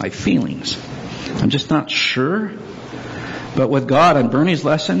trusting my feelings. I'm just not sure. But with God, on Bernie's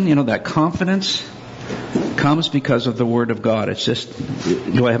lesson, you know, that confidence comes because of the Word of God. It's just,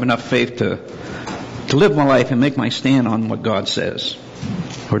 do I have enough faith to live my life and make my stand on what God says?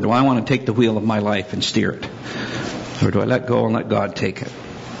 Or do I want to take the wheel of my life and steer it? Or do I let go and let God take it?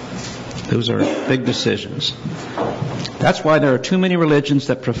 Those are big decisions. That's why there are too many religions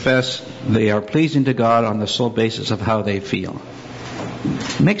that profess they are pleasing to God on the sole basis of how they feel.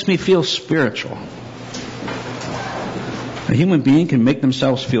 It makes me feel spiritual. A human being can make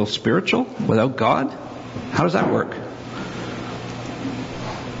themselves feel spiritual without God? How does that work?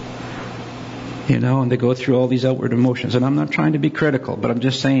 and they go through all these outward emotions. And I'm not trying to be critical, but I'm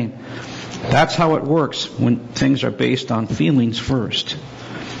just saying that's how it works when things are based on feelings first.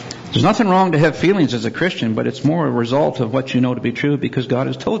 There's nothing wrong to have feelings as a Christian, but it's more a result of what you know to be true because God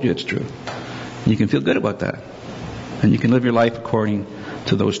has told you it's true. And you can feel good about that. And you can live your life according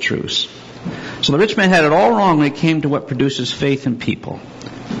to those truths. So the rich man had it all wrong when it came to what produces faith in people.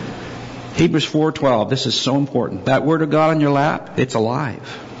 Hebrews 4:12, this is so important. That word of God on your lap, it's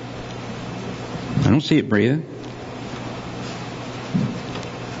alive. I don't see it breathing.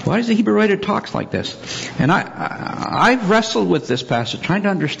 Why does the Hebrew writer talk like this? And I've wrestled with this passage, trying to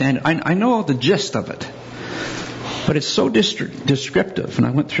understand it. I know the gist of it. But it's so descriptive, and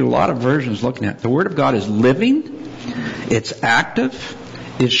I went through a lot of versions looking at it. The Word of God is living, it's active,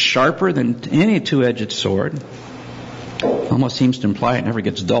 it's sharper than any two-edged sword. Almost seems to imply it never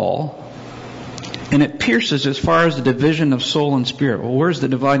gets dull. And it pierces as far as the division of soul and spirit. Well, where's the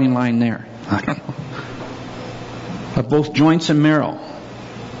dividing line there? I don't know. Of both joints and marrow.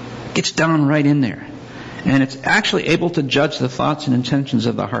 Gets down right in there. And it's actually able to judge the thoughts and intentions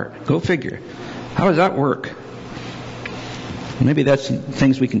of the heart. Go figure. How does that work? Maybe that's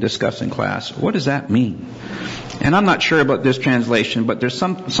things we can discuss in class. What does that mean? And I'm not sure about this translation, but there's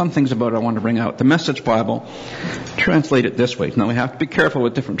some things about it I want to bring out. The Message Bible translate it this way. Now we have to be careful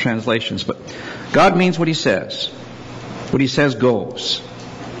with different translations, but God means what He says. What He says goes.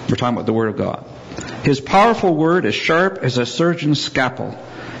 We're talking about the Word of God. His powerful Word is sharp as a surgeon's scalpel,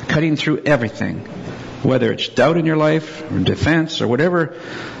 cutting through everything, whether it's doubt in your life or defense or whatever,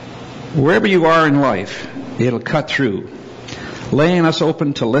 wherever you are in life, it'll cut through, laying us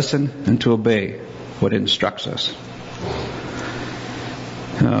open to listen and to obey what it instructs us.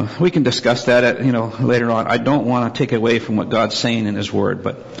 We can discuss that later on. I don't want to take away from what God's saying in His Word,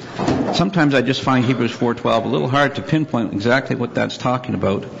 but sometimes I just find Hebrews 4:12 a little hard to pinpoint exactly what that's talking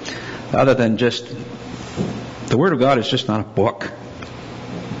about, other than just the Word of God is just not a book.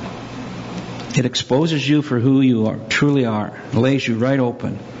 It exposes you for who you truly are, lays you right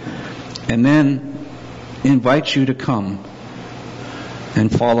open, and then invites you to come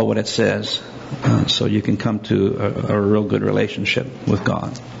and follow what it says, so you can come to a real good relationship with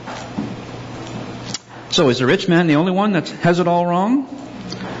God. So is the rich man the only one that has it all wrong?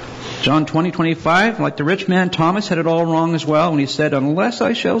 John 20:25, like the rich man, Thomas had it all wrong as well when he said, unless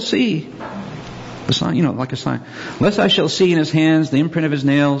I shall see the sign, like a sign, unless I shall see in his hands the imprint of his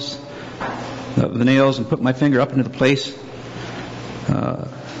nails, the nails, and put my finger up into the place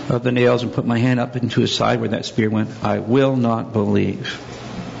of the nails and put my hand up into his side where that spear went, I will not believe.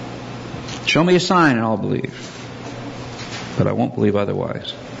 Show me a sign and I'll believe. But I won't believe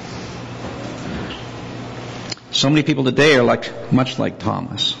otherwise. So many people today are much like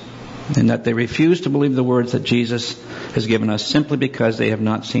Thomas, in that they refuse to believe the words that Jesus has given us simply because they have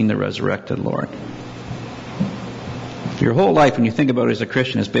not seen the resurrected Lord. Your whole life, when you think about it as a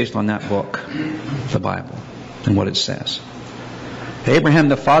Christian, is based on that book, the Bible, and what it says. Abraham,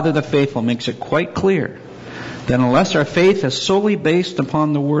 the father of the faithful, makes it quite clear that unless our faith is solely based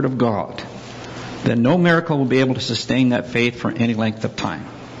upon the Word of God, then no miracle will be able to sustain that faith for any length of time.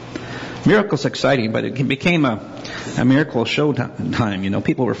 Miracle's exciting, but it became a miracle show time.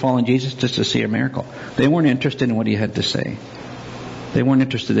 People were following Jesus just to see a miracle. They weren't interested in what He had to say. They weren't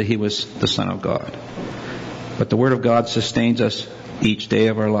interested that He was the Son of God. But the Word of God sustains us each day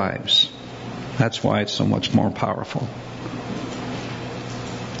of our lives. That's why it's so much more powerful.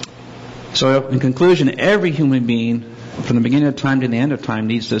 So in conclusion, every human being, from the beginning of time to the end of time,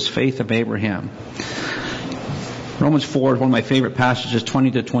 needs this faith of Abraham. Romans 4 is one of my favorite passages,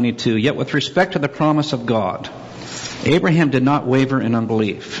 20 to 22. Yet with respect to the promise of God, Abraham did not waver in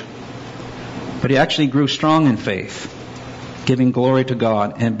unbelief, but he actually grew strong in faith, giving glory to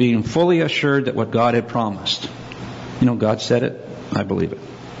God and being fully assured that what God had promised. God said it, I believe it.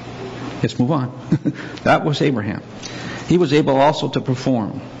 Let's move on. That was Abraham. He was able also to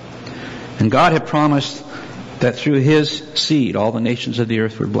perform. And God had promised that through his seed all the nations of the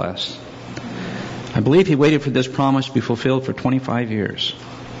earth were blessed. I believe he waited for this promise to be fulfilled for 25 years.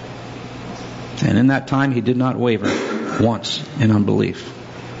 And in that time he did not waver once in unbelief.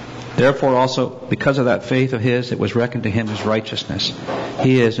 Therefore also, because of that faith of his, it was reckoned to him as righteousness.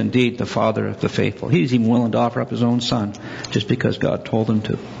 He is indeed the father of the faithful. He's even willing to offer up his own son just because God told him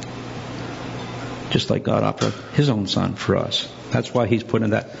to. Just like God offered his own son for us. That's why he's put in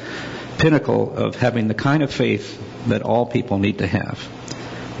that pinnacle of having the kind of faith that all people need to have.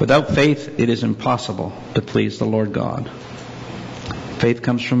 Without faith, it is impossible to please the Lord God. Faith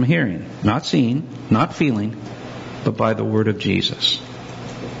comes from hearing, not seeing, not feeling, but by the word of Jesus.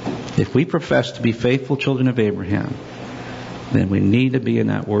 If we profess to be faithful children of Abraham, then we need to be in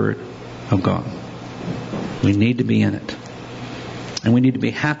that word of God. We need to be in it. And we need to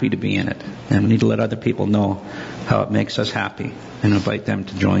be happy to be in it. And we need to let other people know how it makes us happy and invite them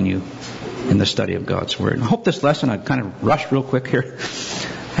to join you in the study of God's Word. I hope this lesson, I've kind of rushed real quick here,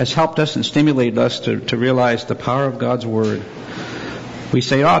 has helped us and stimulated us to realize the power of God's Word. We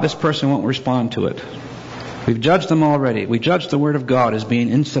say, this person won't respond to it. We've judged them already. We judge the Word of God as being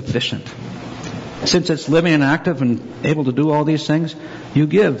insufficient. Since it's living and active and able to do all these things, you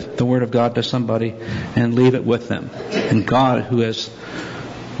give the Word of God to somebody and leave it with them. And God, who is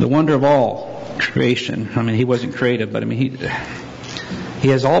the wonder of all creation, He wasn't creative, but He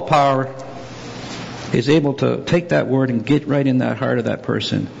has all power, is able to take that Word and get right in that heart of that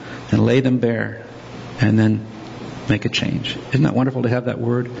person and lay them bare and then make a change. Isn't that wonderful to have that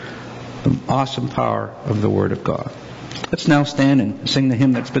Word? The awesome power of the Word of God. Let's now stand and sing the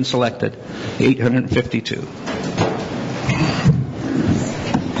hymn that's been selected, 852.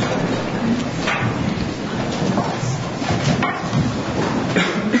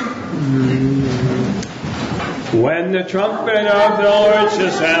 When the trumpet of the Lord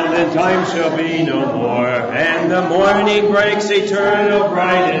shall sound, and time shall be no more, and the morning breaks eternal,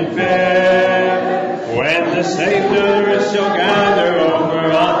 bright and fair. When the saved others shall gather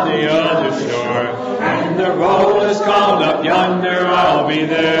over on the other shore, and the roll is called up yonder, I'll be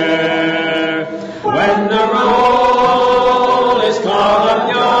there. When the roll is called up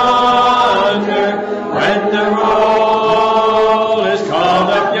yonder, when the roll is called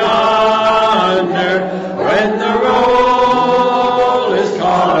up yonder, when the roll is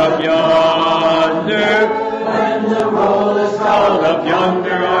called up yonder, when the roll is called up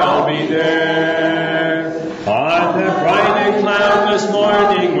yonder, I'll be there. On the bright and cloudless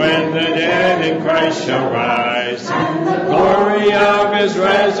morning, when the dead in Christ shall rise, and the glory of His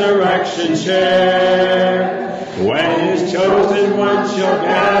resurrection share, when His chosen ones shall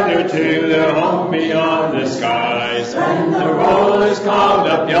gather to the home beyond the skies, when the roll is called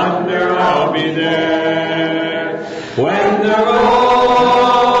up yonder, I'll be there. When the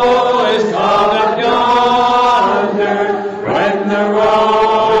roll is called up yonder, when the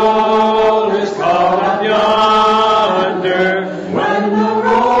roll is called up yonder, when the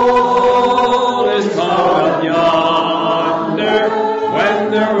roll is called up yonder,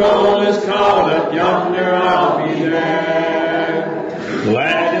 when the roll is called up yonder, I'll be there.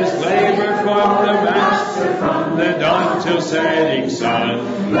 Let us labor for the Master from the dawn till setting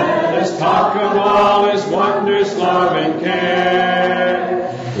sun. Let us talk of all His wonders, love, and care.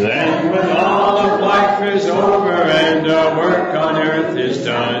 Then when all of life is over and our work on earth is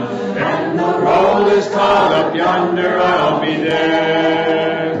done, and the roll is called up yonder, I'll be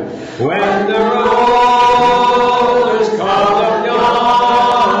there. When the roll is called up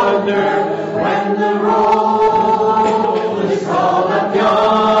yonder, when the roll is called up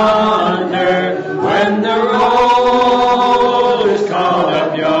yonder, when the roll is called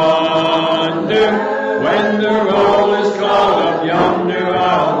up yonder, when the roll is called up yonder,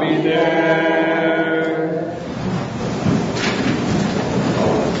 I'll be there.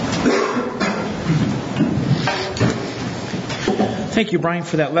 Thank you, Brian,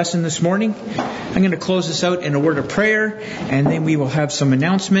 for that lesson this morning. I'm going to close this out in a word of prayer, and then we will have some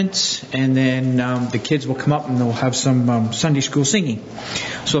announcements, and then the kids will come up and they'll have some Sunday school singing.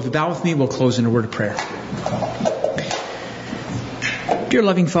 So if you bow with me, we'll close in a word of prayer. Dear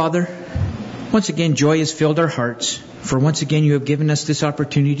loving Father, once again, joy has filled our hearts, for once again you have given us this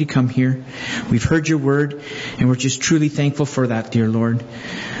opportunity to come here. We've heard your word, and we're just truly thankful for that, dear Lord.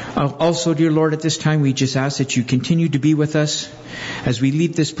 Also, dear Lord, at this time we just ask that you continue to be with us as we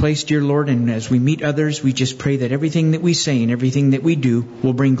leave this place, dear Lord, and as we meet others. We just pray that everything that we say and everything that we do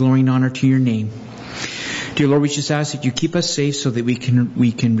will bring glory and honor to your name. Dear Lord, we just ask that you keep us safe so that we can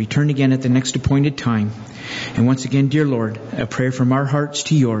return again at the next appointed time. And once again, dear Lord, a prayer from our hearts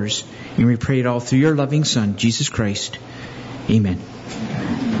to yours, and we pray it all through your loving Son, Jesus Christ. Amen.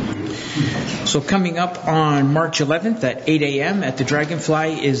 So coming up on March 11th at 8 a.m. at the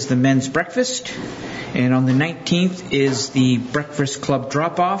Dragonfly is the men's breakfast. And on the 19th is the Breakfast Club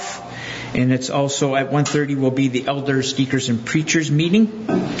drop-off. And it's also at 1:30 will be the Elders, Deacons, and Preachers meeting.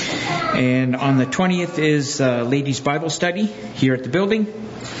 And on the 20th is Ladies' Bible Study here at the building.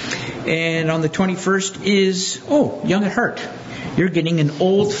 And on the 21st is, Young at Heart. You're getting an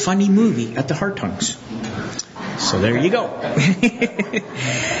old funny movie at the Heart Tongues. So there you go.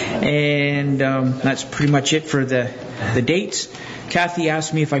 And that's pretty much it for the dates. Kathy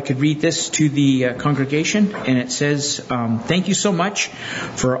asked me if I could read this to the congregation, and it says, thank you so much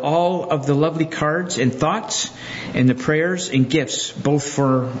for all of the lovely cards and thoughts and the prayers and gifts, both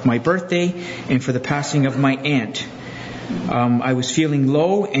for my birthday and for the passing of my aunt. I was feeling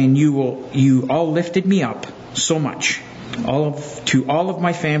low, and you all lifted me up so much. To all of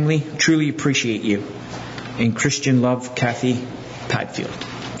my family, truly appreciate you. In Christian love, Kathy Padfield.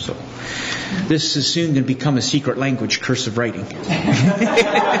 So this is soon going to become a secret language, cursive writing.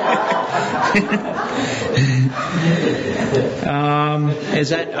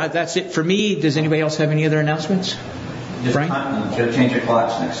 That's it for me. Does anybody else have any other announcements? Just Brian? You've got to change your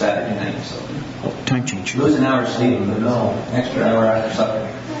clocks next Saturday night. So. Oh, time change. Lose an hour of sleep, no extra hour after supper.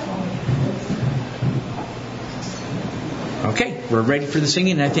 Okay, we're ready for the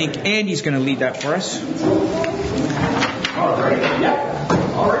singing, and I think Andy's going to lead that for us. All right. Yeah.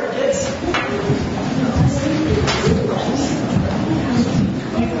 All right, kids.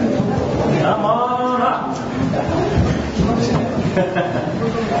 Come on up.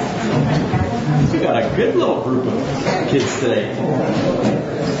 We got a good little group of kids today.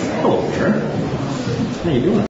 Hello, Karen. How you doing?